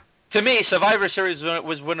 To me, Survivor Series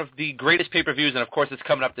was one of the greatest pay-per-views, and of course it's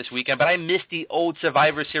coming up this weekend, but I miss the old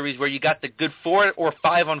Survivor Series where you got the good 4 or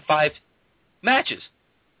 5-on-5 matches.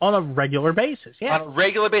 On a regular basis, yeah. On a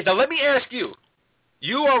regular basis. Now let me ask you,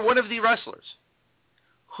 you are one of the wrestlers.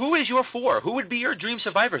 Who is your 4? Who would be your dream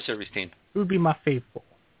Survivor Series team? Who would be my favorite?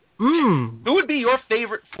 Who would be your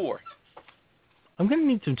favorite 4? I'm going to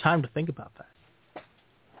need some time to think about that.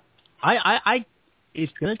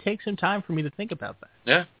 It's going to take some time for me to think about that.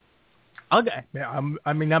 Yeah. Okay.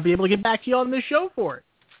 I may not be able to get back to you on this show for it.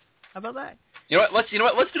 How about that? You know what?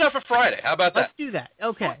 Let's do that for Friday. How about that? Let's do that.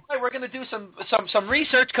 Okay. We're going to do some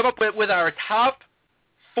research, come up with our top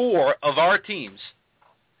 4 of our teams.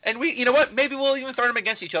 And you know what? Maybe we'll even throw them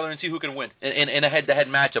against each other and see who can win in a head-to-head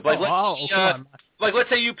matchup. Like let's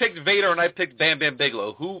say you picked Vader and I picked Bam Bam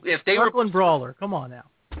Bigelow. Brooklyn Brawler. Come on now.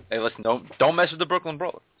 Hey, listen, don't mess with the Brooklyn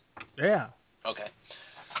Brawler. Yeah. Okay.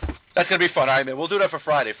 That's going to be fun. All right, man. We'll do that for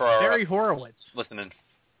Friday for our Barry Horowitz. Listening.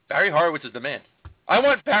 Barry Horowitz is the man. I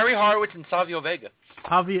want Barry Horowitz and Savio Vega.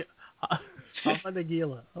 Ava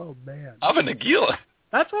Nagila. Oh, man. Ava Nagila?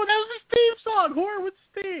 That was his theme song, Horowitz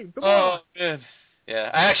theme. Come on. Man.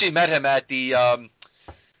 Yeah, I actually met him at the,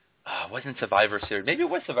 wasn't Survivor Series. Maybe it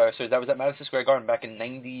was Survivor Series. That was at Madison Square Garden back in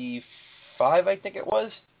 95, I think it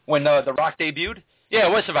was, when The Rock debuted. Yeah,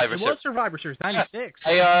 it was Survivor Series. It was Survivor Series, 96.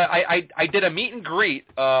 I did a meet and greet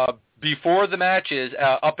before the matches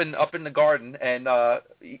up in the garden, and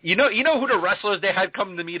you know who the wrestlers they had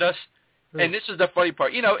come to meet us? And this is the funny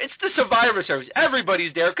part. It's the Survivor Series.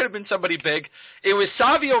 Everybody's there. It could have been somebody big. It was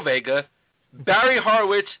Savio Vega, Barry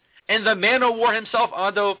Horowitz, and the man of war himself,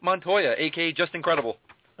 Ando Montoya, a.k.a. Just Incredible.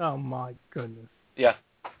 Oh, my goodness. Yeah.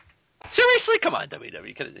 Seriously? Come on,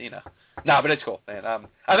 WWE. Nah, but it's cool, man. I'm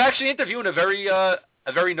actually interviewing a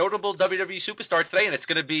very notable WWE superstar today, and it's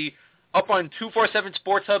going to be up on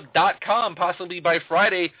 247sportshub.com possibly by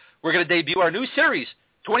Friday. We're going to debut our new series,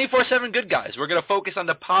 24/7 Good Guys. We're going to focus on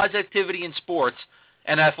the positivity in sports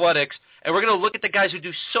and athletics, and we're going to look at the guys who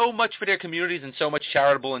do so much for their communities and so much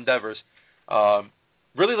charitable endeavors.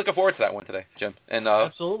 Really looking forward to that one today, Jim. And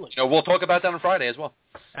absolutely. We'll talk about that on Friday as well.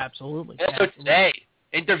 Absolutely. And so today,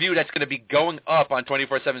 interview that's going to be going up on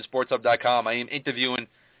 247sportshub.com. I am interviewing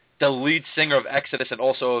the lead singer of Exodus and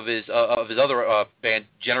also of his other band,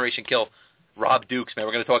 Generation Kill, Rob Dukes. Man,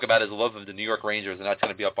 we're going to talk about his love of the New York Rangers, and that's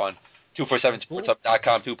going to be up on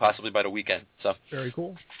 247sportshub.com too, possibly by the weekend. So very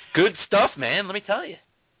cool. Good stuff, man. Let me tell you.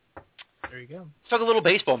 There you go. Let's talk a little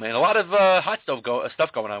baseball, man. A lot of hot stuff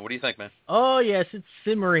going on. What do you think, man? Oh, yes, it's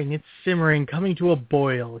simmering. It's simmering, coming to a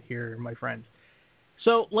boil here, my friends.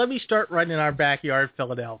 So let me start right in our backyard,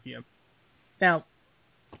 Philadelphia. Now,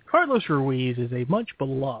 Carlos Ruiz is a much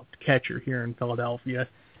beloved catcher here in Philadelphia.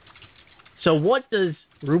 So what does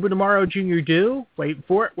Ruben Amaro Jr. do? Wait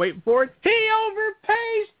for it. He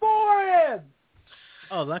overpays for him!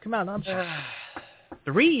 Oh, that come out. I'm sorry.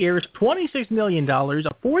 3 years, $26 million,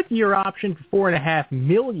 a fourth-year option for $4.5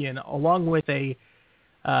 million, along with a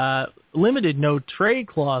limited no-trade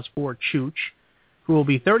clause for Chooch, who will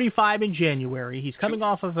be 35 in January. He's coming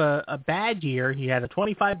off of a bad year. He had a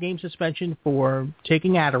 25-game suspension for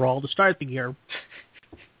taking Adderall to start the year.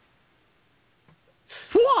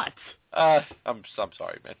 What? I'm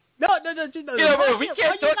sorry, man. No.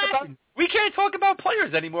 We can't talk about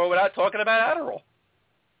players anymore without talking about Adderall.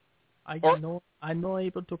 I'm not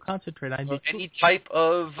able to concentrate. Any type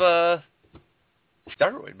of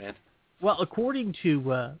steroid, man. Well, according to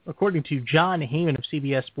John Heyman of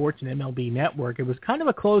CBS Sports and MLB Network, it was kind of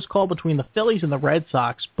a close call between the Phillies and the Red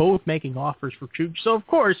Sox, both making offers for Chooch. So, of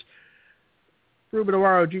course, Ruben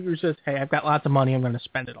Amaro Jr. says, hey, I've got lots of money. I'm going to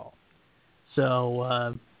spend it all.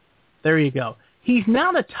 So, there you go. He's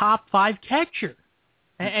now the top 5 catcher.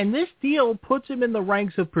 And this deal puts him in the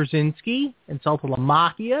ranks of Brzezinski and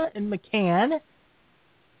Saltalamacchia and McCann.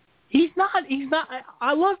 He's not,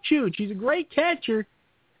 I love Chooch. He's a great catcher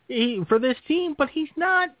for this team, but he's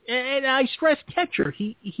not, and I stress catcher.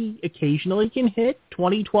 He occasionally can hit.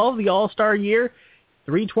 2012, the All-Star year,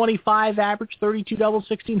 325 average, 32 doubles,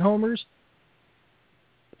 16 homers.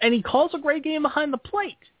 And he calls a great game behind the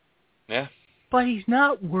plate. Yeah. But he's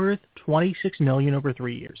not worth $26 million over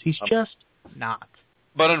 3 years. He's just not.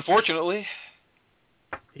 But unfortunately,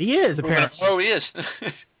 he is, apparently. Oh, he is.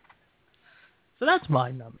 So that's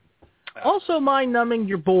mind-numbing. Also mind-numbing,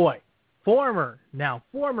 your boy, former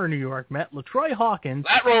New York Met, LaTroy Hawkins.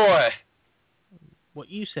 Latroy! What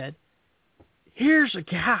you said. Here's a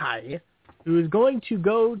guy who is going to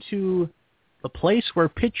go to the place where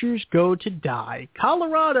pitchers go to die,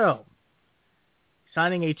 Colorado,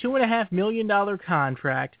 signing a $2.5 million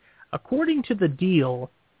contract. According to the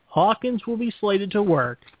deal, Hawkins will be slated to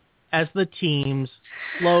work as the team's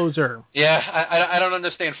closer. Yeah, I don't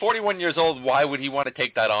understand. 41 years old, why would he want to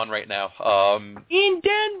take that on right now? In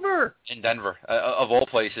Denver! In Denver, of all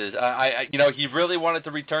places. He really wanted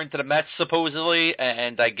to return to the Mets, supposedly,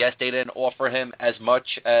 and I guess they didn't offer him as much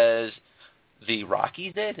as the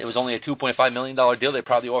Rockies did. It was only a $2.5 million deal. They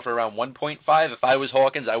probably offered around $1.5. If I was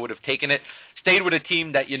Hawkins, I would have taken it. Stayed with a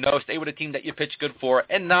team that you know, stay with a team that you pitch good for,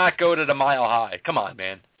 and not go to the Mile High. Come on,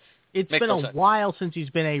 man. It's been a while since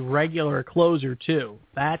he's been a regular closer, too.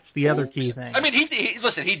 That's the other key thing. I mean,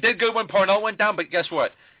 listen, he did good when Parnell went down, but guess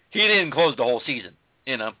what? He didn't close the whole season,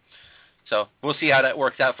 So we'll see how that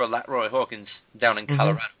works out for Roy Hawkins down in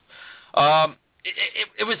Colorado.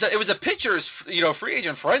 It was a pitcher's, free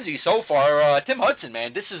agent frenzy so far. Tim Hudson,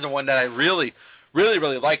 man, this is the one that I really, really,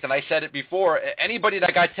 really liked, and I said it before. Anybody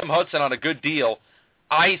that got Tim Hudson on a good deal,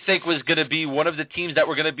 I think was going to be one of the teams that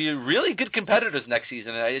were going to be really good competitors next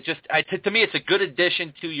season. And to me, it's a good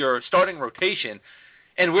addition to your starting rotation.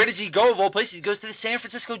 And where does he go of all places? He goes to the San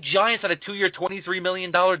Francisco Giants on a 2-year, $23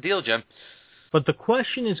 million deal, Jim. But the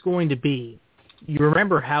question is going to be, you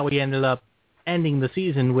remember how he ended up ending the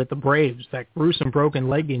season with the Braves, that gruesome broken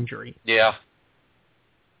leg injury. Yeah.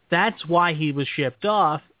 That's why he was shipped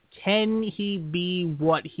off. Can he be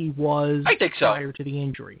what he was prior to the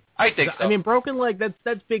injury? I think so. I mean, broken leg,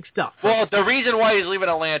 that's big stuff. Well, the reason why he's leaving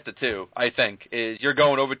Atlanta, too, I think, is you're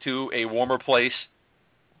going over to a warmer place,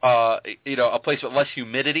 a place with less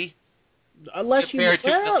humidity. Less humidity?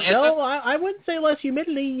 Well, no, I wouldn't say less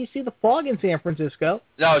humidity. You see the fog in San Francisco.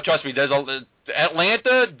 No, trust me, there's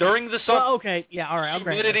Atlanta during the summer. Well, okay, yeah, all right.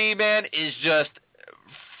 Humidity, man, is just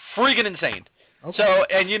freaking insane. Okay. So,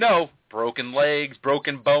 and broken legs,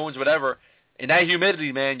 broken bones, whatever. In that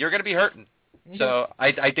humidity, man, you're going to be hurting. Mm-hmm. So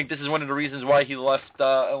I think this is one of the reasons why he left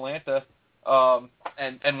Atlanta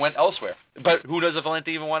and went elsewhere. But who knows if Atlanta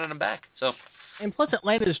even wanted him back? So. And plus,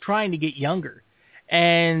 Atlanta is trying to get younger.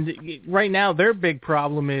 And right now, their big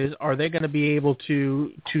problem is, are they going to be able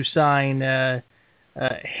to sign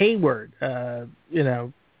Hayward,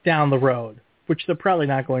 down the road, which they're probably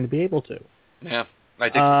not going to be able to. Yeah, I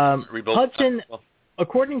think rebuild Hudson,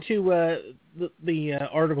 according to the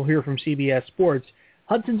article here from CBS Sports,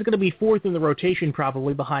 Hudson's going to be fourth in the rotation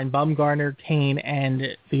probably behind Bumgarner, Kane,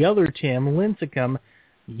 and the other Tim, Lincecum.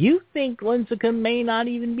 You think Lincecum may not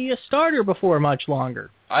even be a starter before much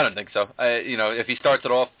longer? I don't think so. If he starts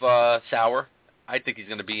it off sour, I think he's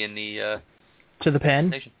going to be in the to the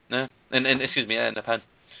pen. Yeah, in the pen.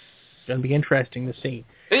 It's going to be interesting to see.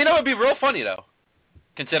 It'd be real funny though,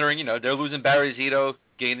 considering they're losing Barry Zito,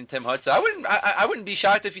 gaining Tim Hudson. I wouldn't be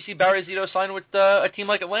shocked if you see Barry Zito sign with a team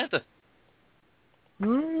like Atlanta.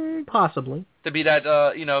 Possibly. To be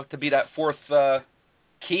that fourth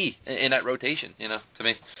key in that rotation, to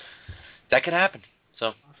me, that could happen.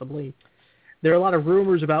 So possibly. There are a lot of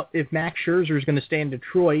rumors about if Max Scherzer is going to stay in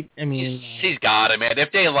Detroit. I mean, he's got it, man.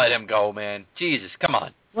 If they let him go, man, Jesus, come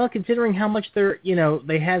on. Well, considering how much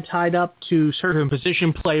they have tied up to certain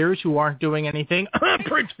position players who aren't doing anything.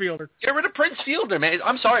 Prince Fielder. Get rid of Prince Fielder, man.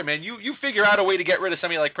 I'm sorry, man. You figure out a way to get rid of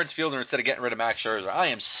somebody like Prince Fielder instead of getting rid of Max Scherzer. I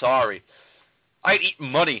am sorry. I'd eat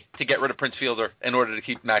money to get rid of Prince Fielder in order to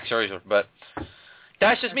keep Max Scherzer, but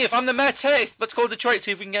that's just me. If I'm the Mets, hey, let's go to Detroit,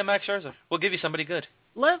 see if we can get Max Scherzer. We'll give you somebody good.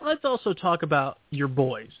 Let's also talk about your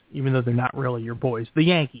boys, even though they're not really your boys, the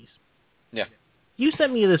Yankees. Yeah. You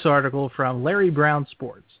sent me this article from Larry Brown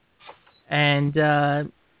Sports, and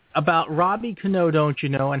about Robbie Cano, don't you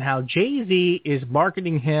know, and how Jay-Z is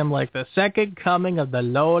marketing him like the second coming of the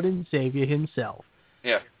Lord and Savior himself.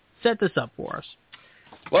 Yeah. Set this up for us.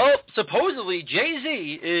 Well, supposedly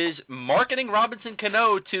Jay-Z is marketing Robinson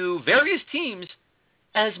Cano to various teams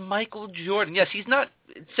as Michael Jordan. Yes, he's not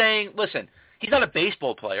saying, listen, he's not a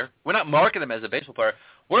baseball player. We're not marketing him as a baseball player.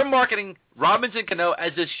 We're marketing Robinson Cano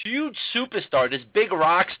as this huge superstar, this big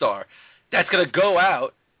rock star that's going to go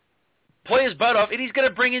out, play his butt off, and he's going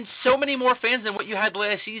to bring in so many more fans than what you had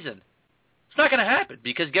last season. It's not going to happen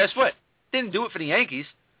because guess what? Didn't do it for the Yankees.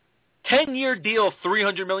 10-year deal,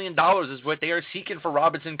 $300 million is what they are seeking for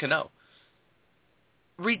Robinson Cano.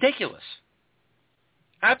 Ridiculous.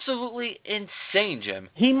 Absolutely insane, Jim.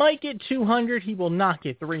 He might get 200. He will not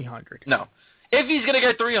get 300. No. If he's going to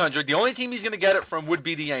get 300, the only team he's going to get it from would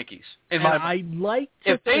be the Yankees.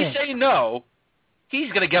 If they say no, he's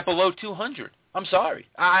going to get below 200. I'm sorry.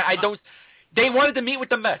 I don't. They wanted to meet with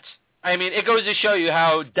the Mets. I mean, it goes to show you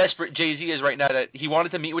how desperate Jay-Z is right now that he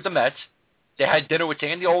wanted to meet with the Mets. They had dinner with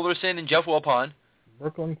Sandy Alderson and Jeff Wilpon.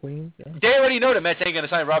 Brooklyn, Queens. Yeah. They already know the Mets ain't going to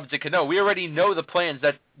sign Robinson Cano. We already know the plans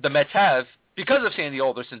that the Mets have because of Sandy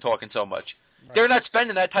Alderson talking so much. Right. They're not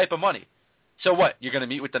spending that type of money. So what? You're going to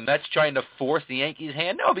meet with the Mets trying to force the Yankees'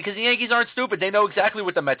 hand? No, because the Yankees aren't stupid. They know exactly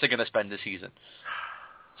what the Mets are going to spend this season.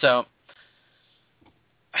 So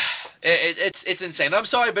it's insane. I'm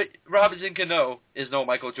sorry, but Robinson Cano is no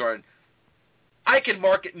Michael Jordan. I can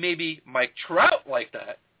market maybe Mike Trout like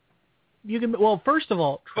that. You can. Well, first of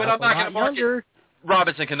all, but I'm not going to market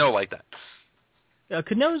Robinson Cano like that.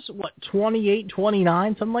 Cano's, 28,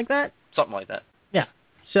 29, something like that? Something like that. Yeah.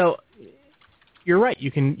 So you're right.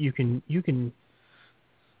 You can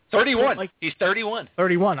 31. He's 31.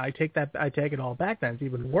 31. I take it all back. Then it's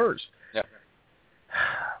even worse. Yeah.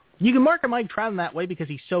 You can market Mike Trout in that way because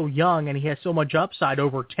he's so young and he has so much upside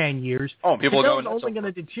over 10 years. Oh, people are going. He's only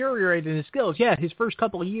going to deteriorate in his skills. Yeah, his first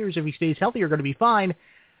couple of years, if he stays healthy, are going to be fine.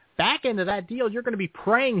 Back into that deal, you're going to be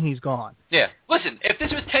praying he's gone. Yeah. Listen, if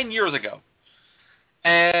this was 10 years ago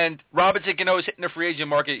and Robinson Cano was hitting the free agent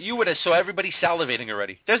market, you would have saw everybody salivating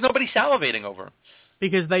already. There's nobody salivating over him.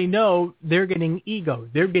 Because they know they're getting ego.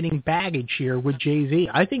 They're getting baggage here with Jay-Z.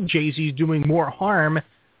 I think Jay-Z's doing more harm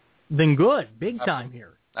than good, big time here.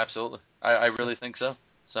 Absolutely. I really think so.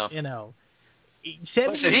 So you know,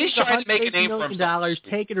 listen, he's trying to make a name for himself.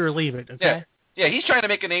 Take it or leave it, okay? Yeah, he's trying to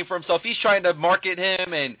make a name for himself. He's trying to market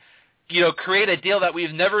him and, create a deal that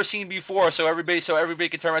we've never seen before so everybody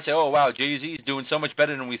can turn around and say, oh, wow, Jay-Z's doing so much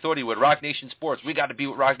better than we thought he would. Rock Nation Sports. We got to be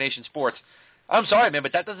with Rock Nation Sports. I'm sorry, man,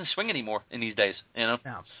 but that doesn't swing anymore in these days,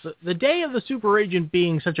 Now, the day of the super agent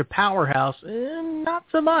being such a powerhouse, not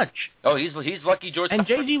so much. Oh, he's lucky George. And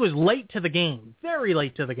Jay-Z was late to the game, very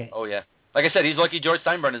late to the game. Oh, yeah. Like I said, he's lucky George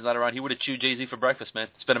Steinbrenner's not around. He would have chewed Jay-Z for breakfast, man.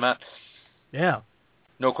 Spit him out. Yeah.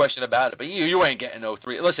 No question about it. But you ain't getting no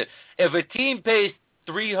three. Listen, if a team pays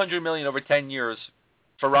 $300 million over 10 years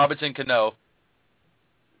for Robinson Cano,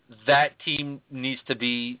 that team needs to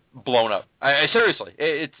be blown up. Seriously,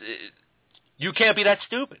 you can't be that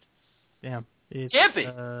stupid. Yeah. Can't be.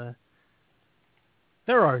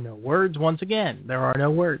 There are no words, once again. There are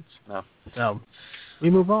no words. No. So, we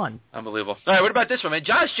move on. Unbelievable. All right, what about this one, man?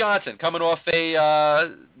 Josh Johnson coming off a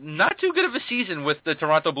not too good of a season with the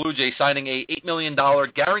Toronto Blue Jays, signing a $8 million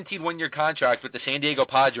guaranteed one-year contract with the San Diego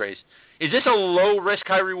Padres. Is this a low-risk,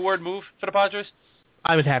 high-reward move for the Padres?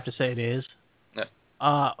 I would have to say it is. Yeah.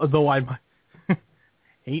 Although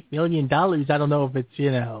 $8 million, I don't know if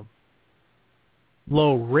it's,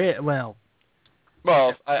 low risk. Well,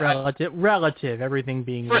 relative. Everything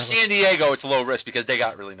being for relative. San Diego, it's low risk because they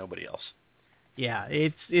got really nobody else. Yeah,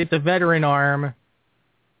 it's a veteran arm.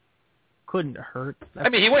 Couldn't hurt. I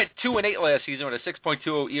mean, he went 2-8 last season with a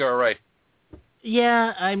 6.20 ERA.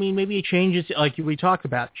 Yeah, I mean, maybe it changes, like we talked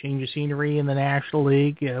about, change of scenery in the National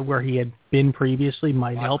League where he had been previously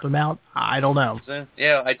might help him out. I don't know.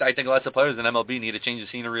 Yeah, I think lots of players in MLB need a change of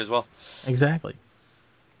scenery as well. Exactly.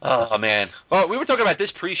 Oh, man. Well, we were talking about this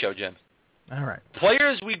pre-show, Jim. All right.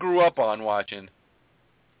 Players we grew up on watching,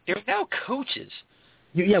 they're now coaches.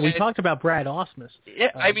 We talked about Brad Ausmus. Yeah,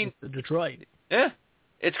 I mean, Detroit. Yeah,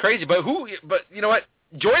 it's crazy. But you know what?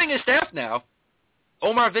 Joining his staff now,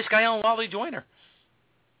 Omar Vizquel and Wally Joyner.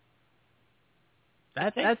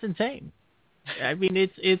 That's insane. I mean,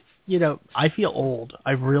 it's I feel old.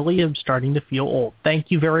 I really am starting to feel old.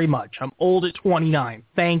 Thank you very much. I'm old at 29.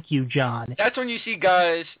 Thank you, John. That's when you see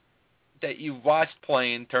guys that you've watched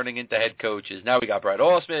playing turning into head coaches. Now we got Brad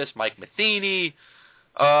Ausmus, Mike Matheny.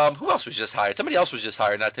 Who else was just hired? Somebody else was just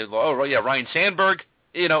hired not too long. Oh, yeah, Ryan Sandberg,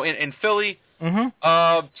 in Philly.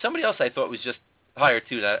 Mm-hmm. Somebody else I thought was just hired,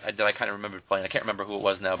 too, that I kind of remember playing. I can't remember who it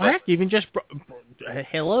was now. But you can just,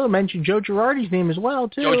 mention Joe Girardi's name as well,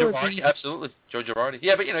 too. Joe Girardi, absolutely. Joe Girardi.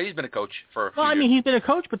 Yeah, but, he's been a coach for a few years. He's been a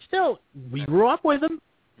coach, but still, we grew up with him.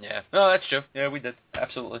 Yeah. No, that's true. Yeah, we did.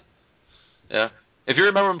 Absolutely. Yeah. If you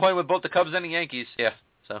remember him playing with both the Cubs and the Yankees, yeah.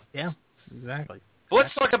 So. Yeah, exactly. But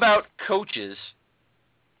let's talk about coaches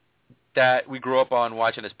that we grew up on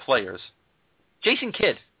watching as players. Jason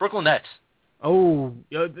Kidd, Brooklyn Nets. Oh,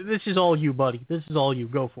 this is all you, buddy. This is all you.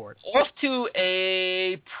 Go for it. Off to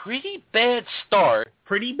a pretty bad start.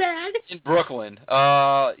 Pretty bad? In Brooklyn.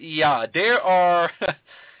 Yeah, they're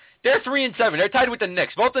 3-7. They're tied with the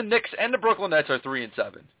Knicks. Both the Knicks and the Brooklyn Nets are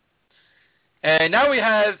 3-7. And now we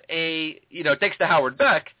have thanks to Howard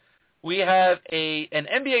Beck, we have an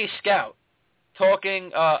NBA scout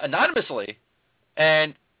talking anonymously,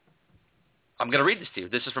 and I'm going to read this to you.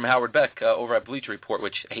 This is from Howard Beck over at Bleacher Report,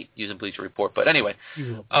 which I hate using Bleacher Report, but anyway,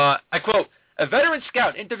 I quote, "A veteran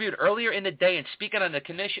scout interviewed earlier in the day and speaking on the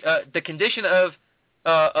condition of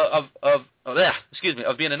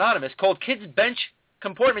being anonymous, called Kidd's bench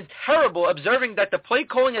comportment terrible, observing that the play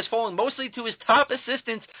calling has fallen mostly to his top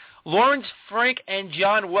assistants, Lawrence Frank and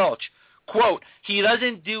John Welch. Quote, he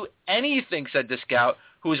doesn't do anything, said the scout,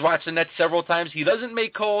 who's watched the Nets several times. He doesn't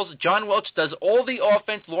make calls. John Welch does all the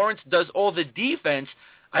offense. Lawrence does all the defense.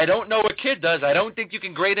 I don't know what Kidd does. I don't think you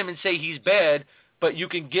can grade him and say he's bad, but you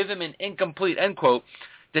can give him an incomplete, end quote.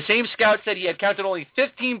 The same scout said he had counted only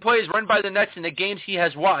 15 plays run by the Nets in the games he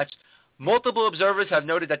has watched. Multiple observers have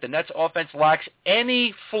noted that the Nets offense lacks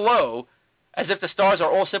any flow, as if the stars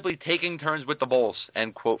are all simply taking turns with the balls,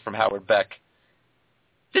 end quote from Howard Beck.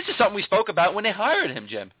 This is something we spoke about when they hired him,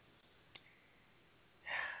 Jim.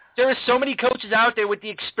 There are so many coaches out there with the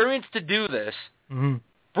experience to do this. Mm-hmm.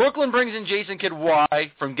 Brooklyn brings in Jason Kidd.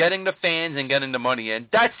 Why? From getting the fans and getting the money in.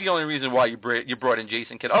 That's the only reason why you brought in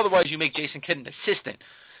Jason Kidd. Otherwise, you make Jason Kidd an assistant.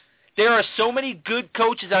 There are so many good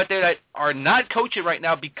coaches out there that are not coaching right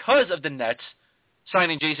now because of the Nets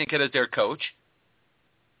signing Jason Kidd as their coach.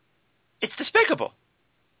 It's despicable.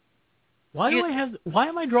 Why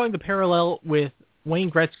am I drawing the parallel with Wayne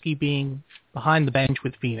Gretzky being behind the bench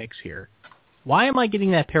with Phoenix here? Why am I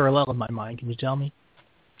getting that parallel in my mind? Can you tell me?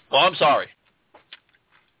 Well, I'm sorry.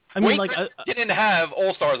 I mean, Wayne Gretzky didn't have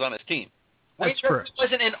all-stars on his team. Wayne Gretzky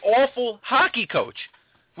wasn't an awful hockey coach,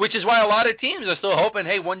 which is why a lot of teams are still hoping,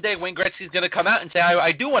 hey, one day Wayne Gretzky's going to come out and say,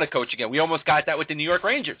 I do want to coach again. We almost got that with the New York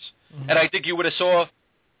Rangers. Mm-hmm. And I think you would have saw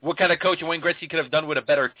what kind of coach Wayne Gretzky could have done with a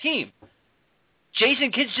better team.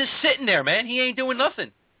 Jason Kidd's just sitting there, man. He ain't doing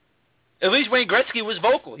nothing. At least Wayne Gretzky was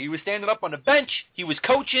vocal. He was standing up on the bench. He was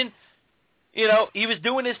coaching. You know, he was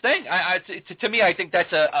doing his thing. To me, I think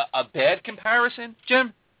that's a bad comparison,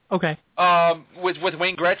 Jim. Okay. With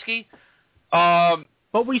Wayne Gretzky.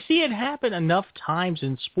 But we see it happen enough times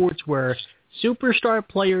in sports where superstar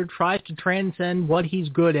player tries to transcend what he's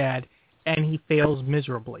good at, and he fails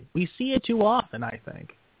miserably. We see it too often, I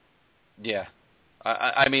think. Yeah.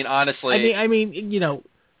 I mean, honestly. I mean, you know,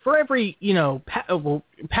 for every, you know,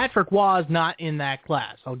 Patrick Waugh's not in that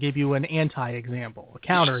class. I'll give you an anti-example, a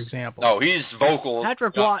counter-example. No, he's vocal.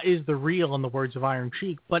 Patrick Waugh is the real, in the words of Iron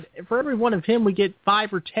Sheik. But for every one of him, we get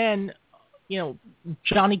 5 or 10, you know,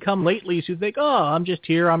 Johnny-come-latelys who think, oh, I'm just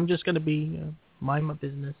here. I'm just going to be, you know, mind my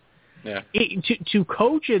business. Yeah. To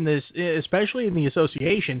coach in this, especially in the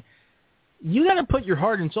association, you got to put your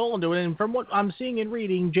heart and soul into it. And from what I'm seeing and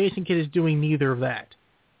reading, Jason Kidd is doing neither of that.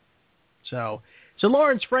 So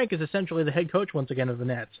Lawrence Frank is essentially the head coach once again of the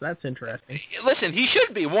Nets. That's interesting. Listen, he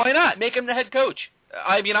should be. Why not? Make him the head coach.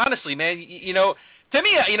 I mean, honestly, man, you know, to me,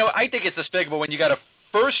 you know, I think it's despicable when you got a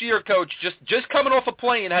first-year coach just coming off a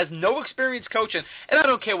plane, has no experience coaching, and I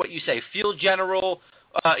don't care what you say, field general,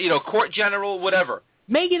 you know, court general, whatever.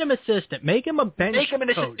 Make him assistant. Make him a bench Make him an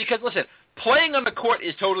assistant because, listen, playing on the court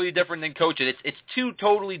is totally different than coaching. It's two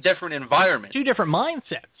totally different environments. Two different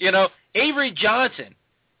mindsets. You know, Avery Johnson.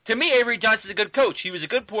 To me, Avery Johnson's a good coach. He was a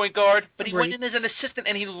good point guard, but he went in as an assistant,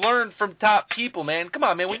 and he learned from top people, man. Come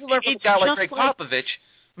on, man. When you learn from a guy like Greg Popovich,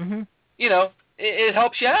 you know, it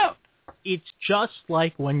helps you out. It's just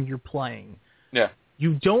like when you're playing. Yeah.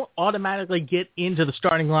 You don't automatically get into the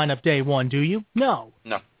starting lineup day one, do you? No.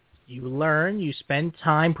 No. You learn, you spend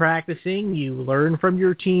time practicing, you learn from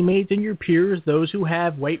your teammates and your peers, those who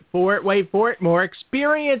have, wait for it, more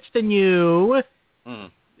experience than you.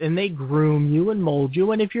 And they groom you and mold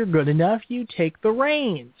you, and if you're good enough, you take the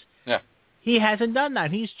reins. Yeah. He hasn't done that.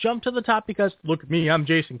 He's jumped to the top because, look at me, I'm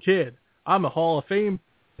Jason Kidd. I'm a Hall of Fame,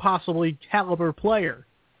 possibly caliber player.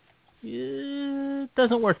 It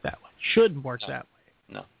doesn't work that way. Shouldn't work that way.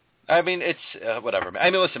 No. I mean, it's whatever. I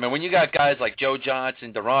mean, listen, man, when you got guys like Joe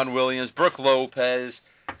Johnson, Deron Williams, Brooke Lopez,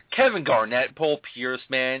 Kevin Garnett, Paul Pierce,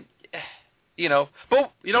 man, you know.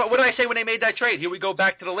 But, you know, what did I say when they made that trade? Here we go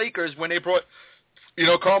back to the Lakers when they brought, you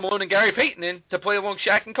know, Karl Malone and Gary Payton in to play along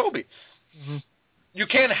Shaq and Kobe. You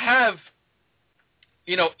can't have,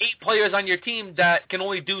 you know, 8 players on your team that can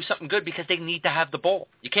only do something good because they need to have the ball.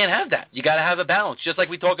 You can't have that. You got to have a balance, just like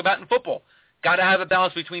we talk about in football. Got to have a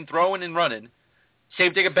balance between throwing and running.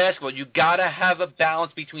 Same thing in basketball. You got to have a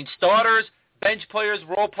balance between starters, bench players,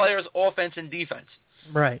 role players, offense, and defense.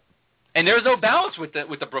 Right. And there's no balance with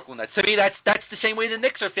the Brooklyn Nets. To me, that's the same way the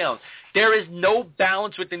Knicks are feeling. There is no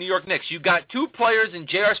balance with the New York Knicks. You got 2 players in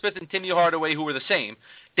J.R. Smith and Timmy Hardaway who are the same.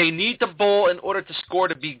 They need the ball in order to score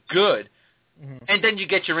to be good. And then you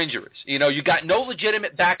get your injuries. You know, you got no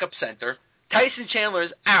legitimate backup center. Tyson Chandler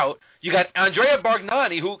is out. You got Andrea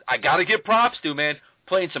Bargnani, who I got to give props to, man,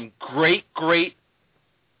 playing some great,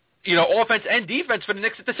 you know, offense and defense for the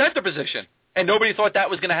Knicks at the center position. And nobody thought that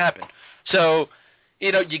was going to happen. So,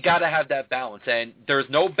 you know, you got to have that balance. And there's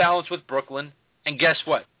no balance with Brooklyn. And guess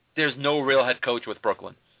what? There's no real head coach with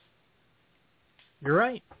Brooklyn. You're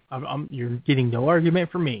right. You're getting no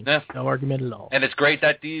argument from me. Yeah. No argument at all. And it's great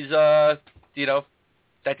that these, you know,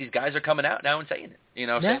 that these guys are coming out now and saying it. You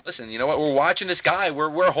know, saying, listen, you know what? We're watching this guy.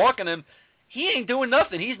 We're hawking him. he ain't doing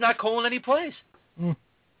nothing. He's not calling any plays.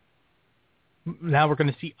 Now we're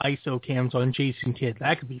going to see ISO cams on Jason Kidd.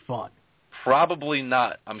 That could be fun. Probably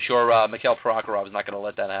not. I'm sure Mikhail Prokhorov is not going to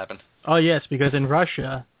let that happen. Oh, yes, because in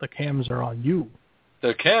Russia, the cams are on you.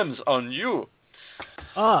 The cams on you.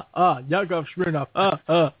 Yakov Smirnoff.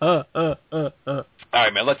 All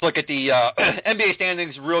right, man, let's look at the NBA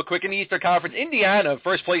standings real quick. In the Eastern Conference, Indiana,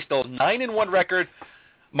 first place, still 9-1 record.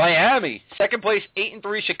 Miami, second place,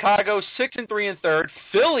 8-3. Chicago, 6-3 in third.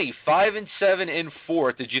 Philly, 5-7 in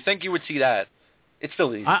fourth. Did you think you would see that? It's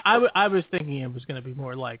still easy. I was thinking it was going to be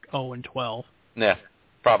more like 0-12. Yeah,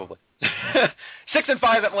 probably.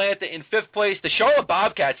 6-5 Atlanta in fifth place. The Charlotte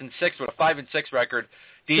Bobcats in sixth with a 5-6 record.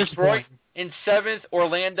 Detroit in seventh.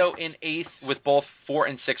 Orlando in eighth with both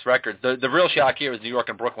 4-6 records. The real shock here is New York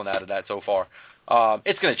and Brooklyn out of that so far.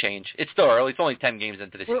 It's going to change. It's still early. It's only 10 games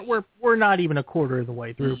into the season. We're not even a quarter of the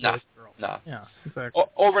way through. No. Yeah, exactly.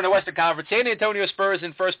 Over in the Western Conference, San Antonio Spurs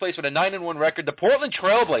in first place with a 9-1 record. The Portland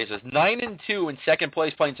Trailblazers 9-2 in second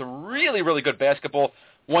place, playing some really, really good basketball.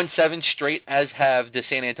 1-7 straight, as have the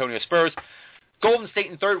San Antonio Spurs. Golden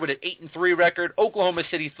State in third with an 8-3 record. Oklahoma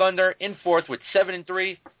City Thunder in fourth with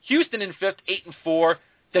 7-3. Houston in fifth, 8-4.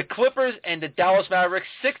 The Clippers and the Dallas Mavericks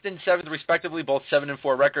 6th and 7th respectively, both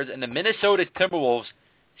 7-4 records. And the Minnesota Timberwolves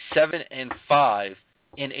 7-5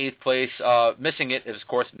 in eighth place. Missing it is, of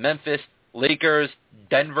course, Memphis, Lakers,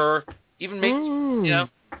 Denver, even maybe,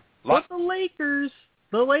 But the Lakers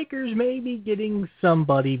may be getting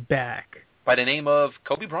somebody back. By the name of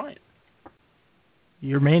Kobe Bryant.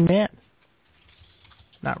 Your main man.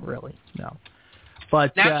 Not really, no.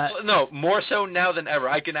 But no, more so now than ever.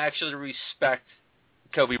 I can actually respect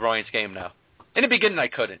Kobe Bryant's game now. In the beginning, I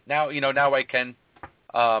couldn't. Now, now I can.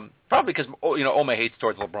 Probably because all my hate's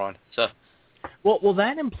towards LeBron. So. Well,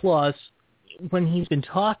 that and plus, when he's been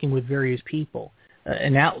talking with various people,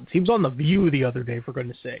 and outlets, he was on The View the other day, for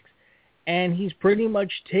goodness sakes, and he's pretty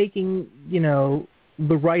much taking,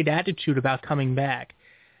 the right attitude about coming back.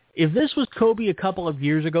 If this was Kobe a couple of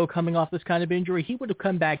years ago coming off this kind of injury, he would have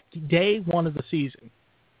come back day one of the season.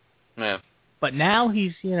 Yeah. But now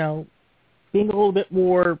he's, being a little bit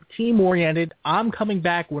more team-oriented. I'm coming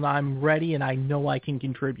back when I'm ready and I know I can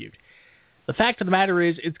contribute. The fact of the matter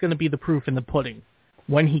is it's going to be the proof in the pudding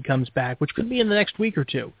when he comes back, which could be in the next week or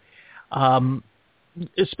two.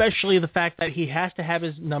 Especially the fact that he has to have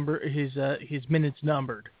his minutes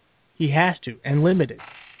numbered. He has to, and limited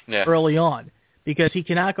early on, because he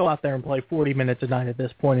cannot go out there and play 40 minutes a night at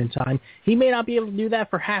this point in time. He may not be able to do that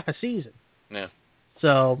for half a season. Yeah.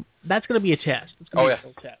 So that's going to be a test. It's going to be a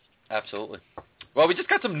real test. Absolutely. Well, we just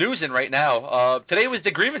got some news in right now. Today was the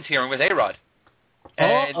grievance hearing with A-Rod.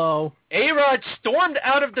 And A-Rod stormed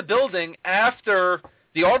out of the building after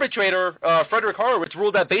the arbitrator, Frederick Horowitz,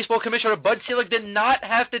 ruled that baseball commissioner Bud Selig did not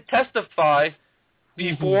have to testify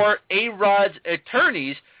before A-Rod's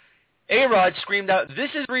attorneys. A-Rod screamed out, "This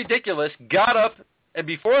is ridiculous," got up, and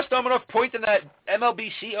before storming off, pointed at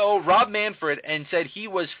MLB CEO Rob Manfred and said he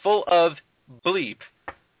was full of bleep,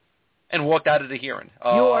 and walked out of the hearing. You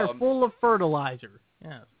are full of fertilizer.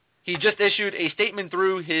 Yeah. He just issued a statement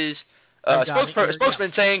through his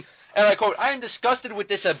spokesman saying, and I quote, "I am disgusted with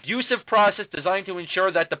this abusive process designed to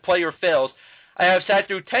ensure that the player fails. I have sat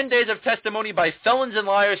through 10 days of testimony by felons and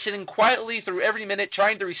liars, sitting quietly through every minute,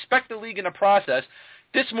 trying to respect the league and the process.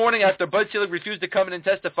 This morning, after Bud Selig refused to come in and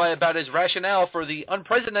testify about his rationale for the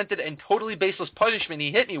unprecedented and totally baseless punishment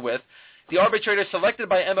he hit me with, the arbitrator selected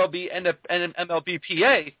by MLB and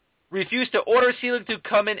MLBPA refused to order Selig to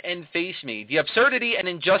come in and face me. The absurdity and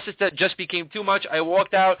injustice that just became too much. I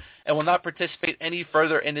walked out and will not participate any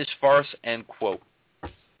further in this farce," end quote.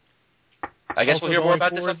 I guess we'll hear more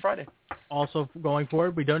about this on Friday. Also going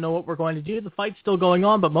forward, we don't know what we're going to do. The fight's still going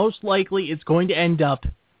on, but most likely it's going to end up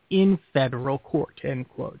in federal court, end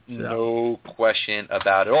quote. So. No question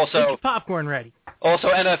about it. Also, get your popcorn ready. Also,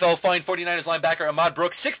 NFL fined 49ers linebacker Ahmad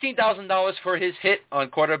Brooks $16,000 for his hit on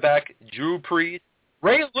quarterback Drew Brees.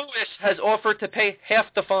 Ray Lewis has offered to pay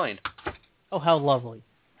half the fine. Oh, how lovely.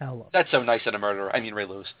 How lovely. That's so nice of a murderer. I mean, Ray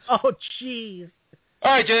Lewis. Oh, jeez.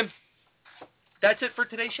 All right, Jim. That's it for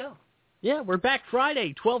today's show. Yeah, we're back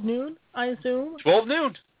Friday, 12 noon, I assume? 12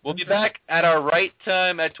 noon. We'll be back at our right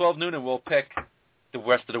time at 12 noon, and we'll pick the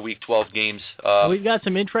rest of the week, 12 games. We've got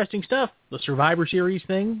some interesting stuff. The Survivor Series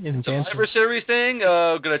thing. The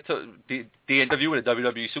interview with a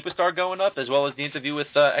WWE superstar going up, as well as the interview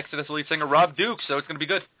with Exodus lead singer Rob Duke, so it's going to be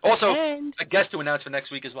good. Also, a guest to announce for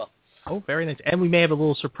next week as well. Oh, very nice. And we may have a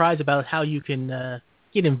little surprise about how you can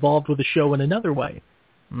get involved with the show in another way.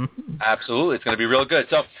 Mm-hmm. Absolutely. It's going to be real good.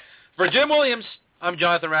 So, for Jim Williams, I'm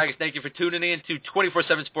Jonathan Ragus. Thank you for tuning in to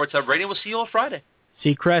 24/7 Sports Hub Radio. We'll see you on Friday.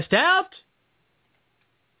 Seacrest out.